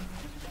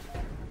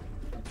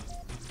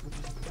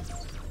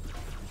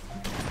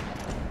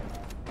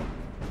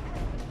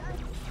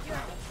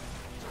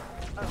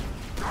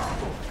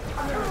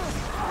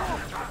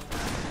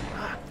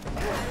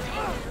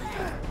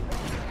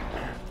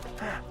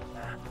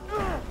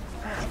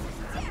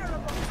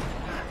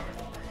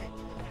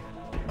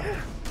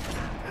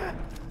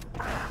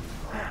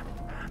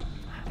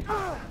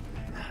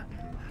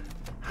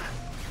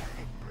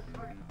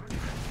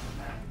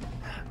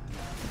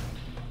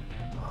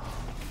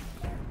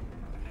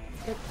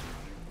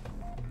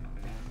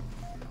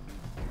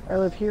 I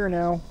live here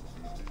now.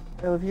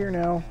 I live here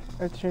now.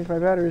 I have to change my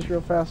batteries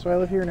real fast, so I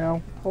live here now.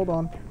 Hold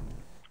on.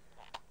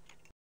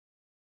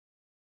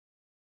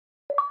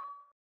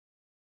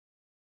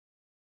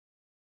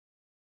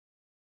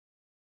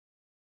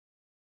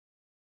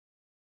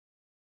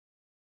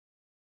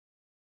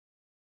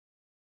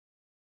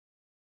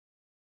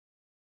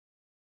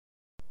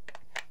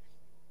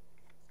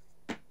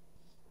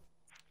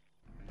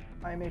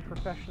 I am a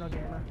professional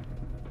gamer.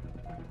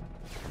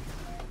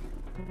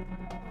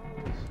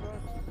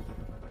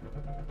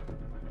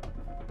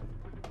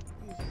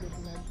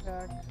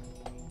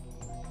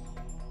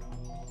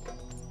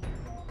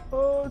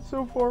 Oh, it's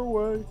so far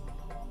away.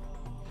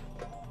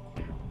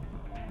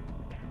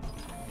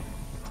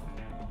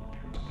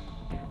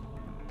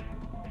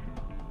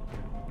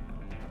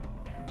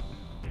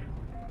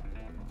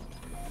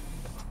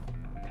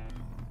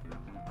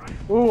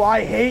 Ooh,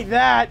 I hate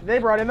that! They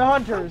brought in the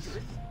hunters!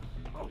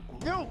 Oh,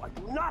 no, I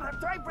do not have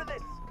time for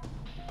this!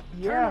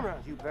 Yeah. Turn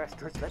around, you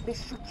bastards. Let me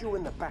shoot you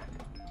in the back.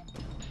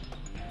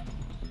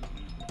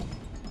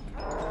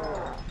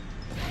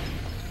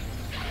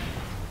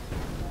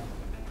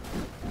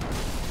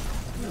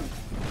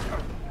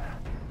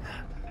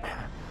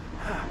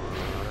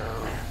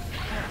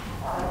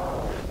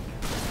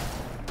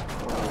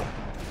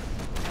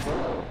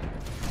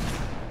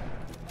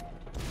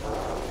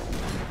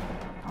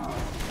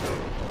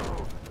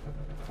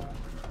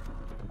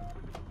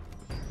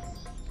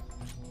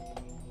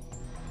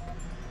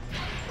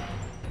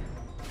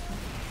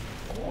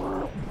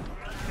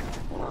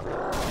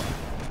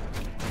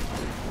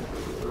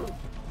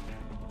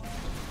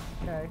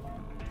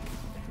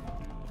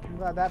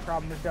 glad that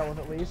problem is dealt with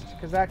at least,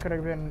 because that could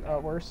have been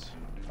worse.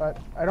 But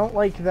I don't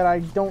like that I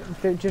don't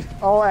fit just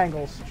all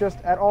angles, just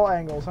at all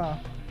angles, huh?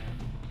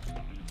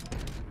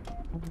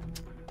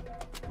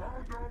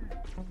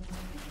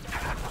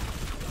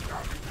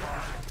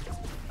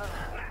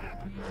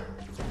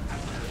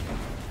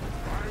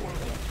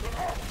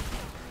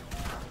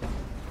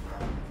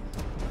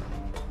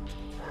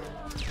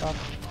 Stop.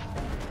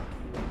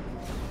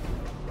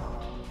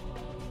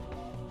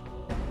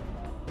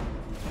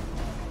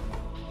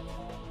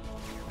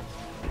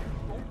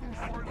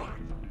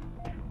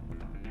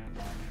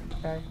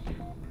 Okay.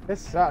 This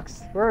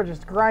sucks. We're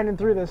just grinding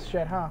through this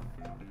shit, huh?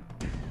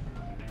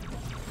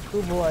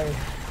 Oh boy.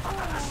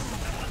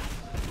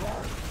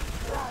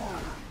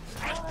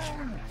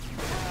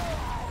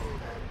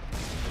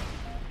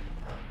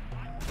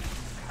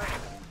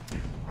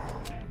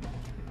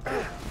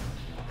 Okay.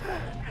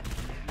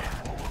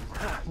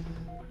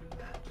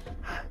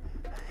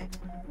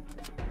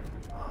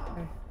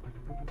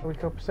 Are we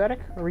copacetic?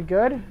 Are we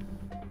good?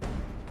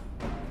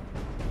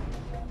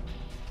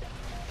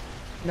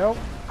 Nope,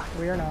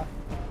 we are not.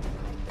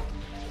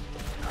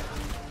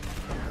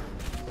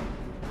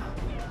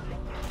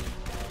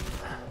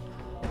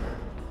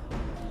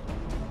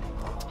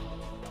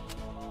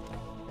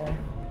 Okay.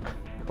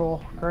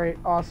 Cool, great,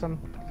 awesome.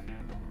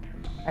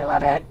 I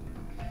love it.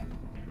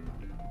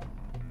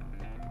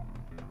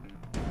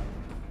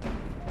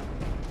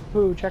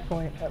 Ooh,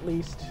 checkpoint, at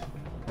least.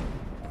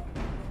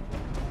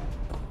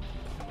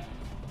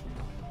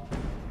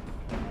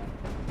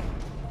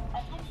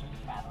 Attention,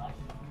 travelers.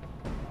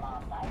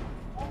 Small light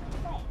will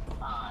remain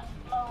on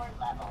lower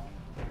level.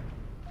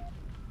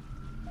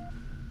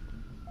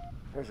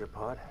 There's your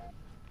pod.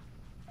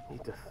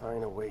 Need to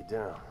find a way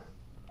down.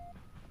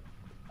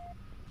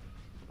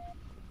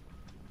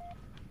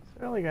 Is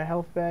there like a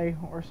health bay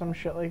or some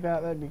shit like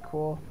that? That'd be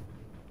cool.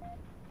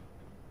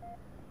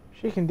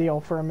 She can deal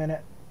for a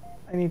minute.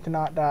 I need to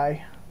not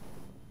die.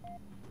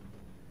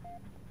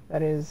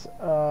 That is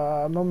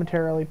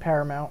momentarily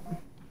paramount.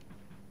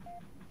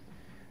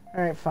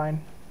 Alright,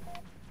 fine.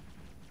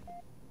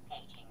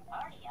 Paging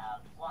party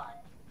of 1.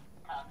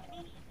 Come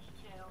immediately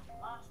to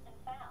Lost and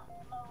Found,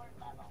 lower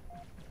level.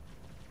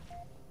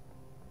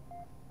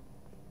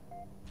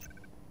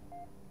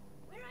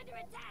 We're under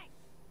attack!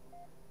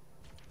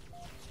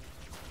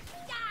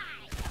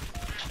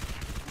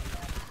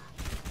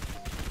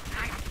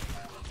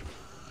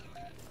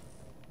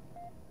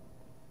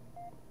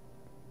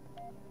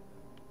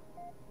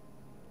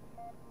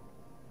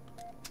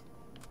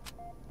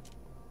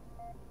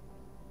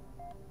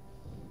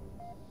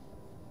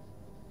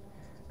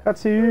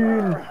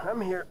 Cutscene!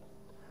 I'm here.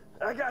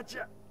 I got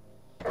you.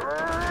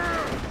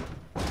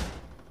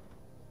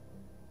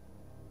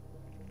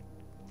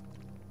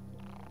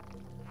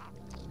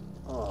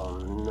 Oh,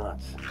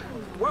 nuts.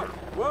 Whoa,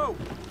 whoa!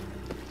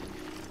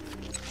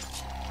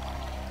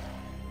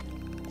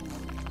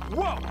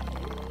 Whoa!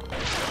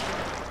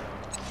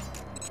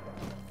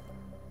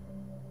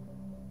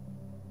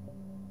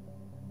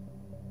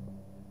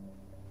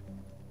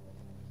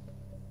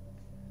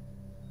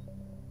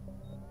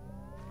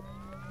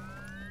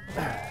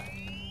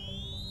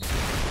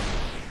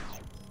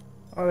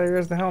 Oh, there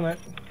goes the helmet.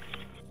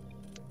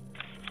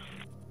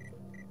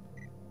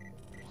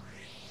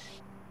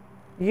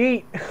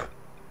 Yeet!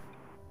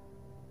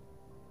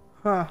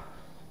 Huh.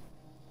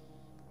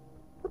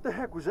 What the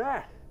heck was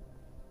that?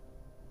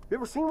 You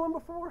ever seen one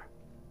before?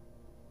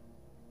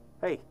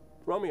 Hey,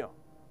 Romeo,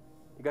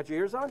 you got your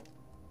ears on?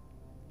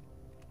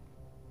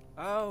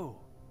 Oh,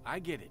 I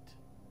get it.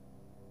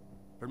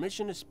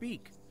 Permission to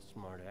speak,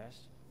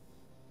 smartass.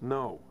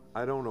 No,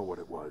 I don't know what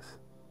it was.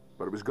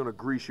 But it was gonna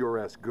grease your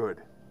ass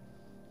good.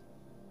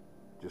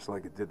 Just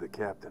like it did the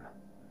captain.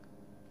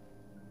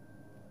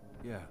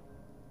 Yeah,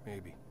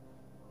 maybe.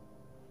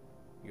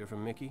 You're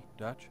from Mickey,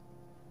 Dutch?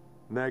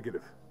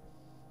 Negative.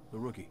 The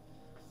rookie.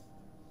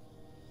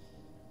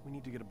 We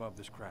need to get above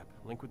this crap.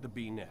 Link with the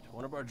B-net.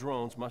 One of our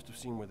drones must have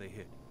seen where they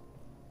hid.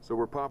 So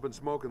we're popping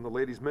smoke in the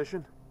lady's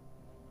mission?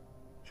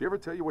 She ever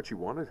tell you what she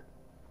wanted?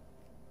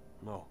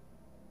 No.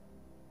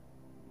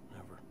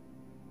 Never.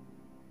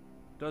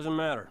 Doesn't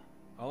matter.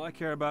 All I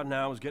care about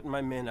now is getting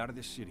my men out of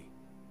this city.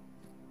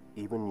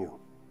 Even you.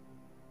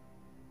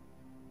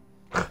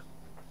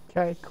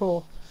 Okay,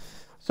 cool.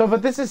 So,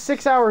 but this is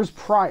 6 hours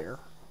prior.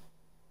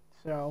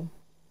 So,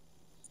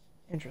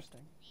 interesting.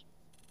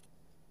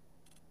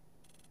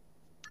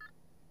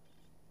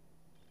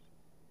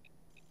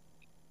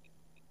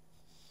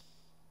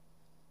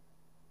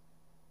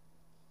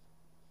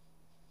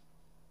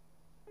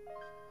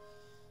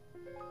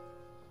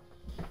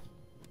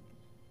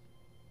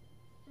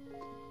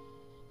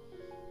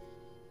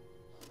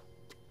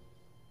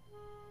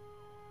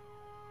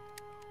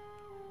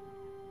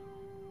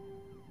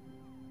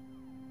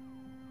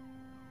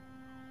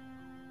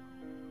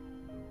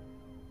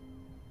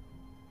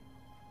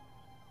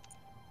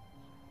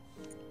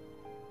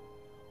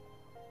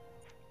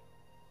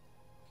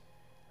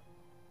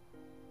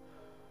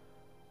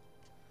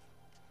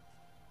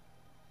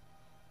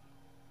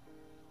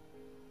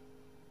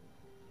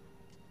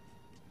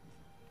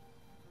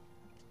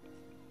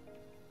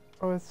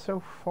 Oh, it's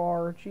so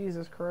far.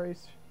 Jesus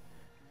Christ.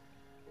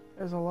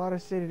 There's a lot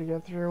of city to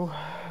get through.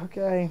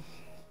 Okay.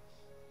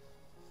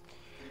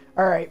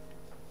 Alright.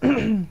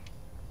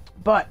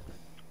 But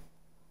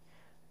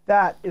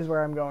that is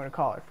where I'm going to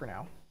call it for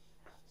now.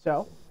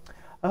 So,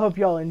 I hope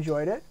y'all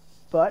enjoyed it,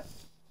 but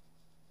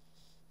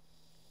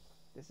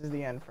this is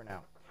the end for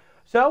now.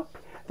 So,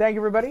 thank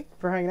you everybody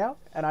for hanging out,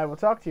 and I will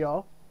talk to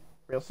y'all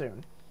real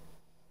soon.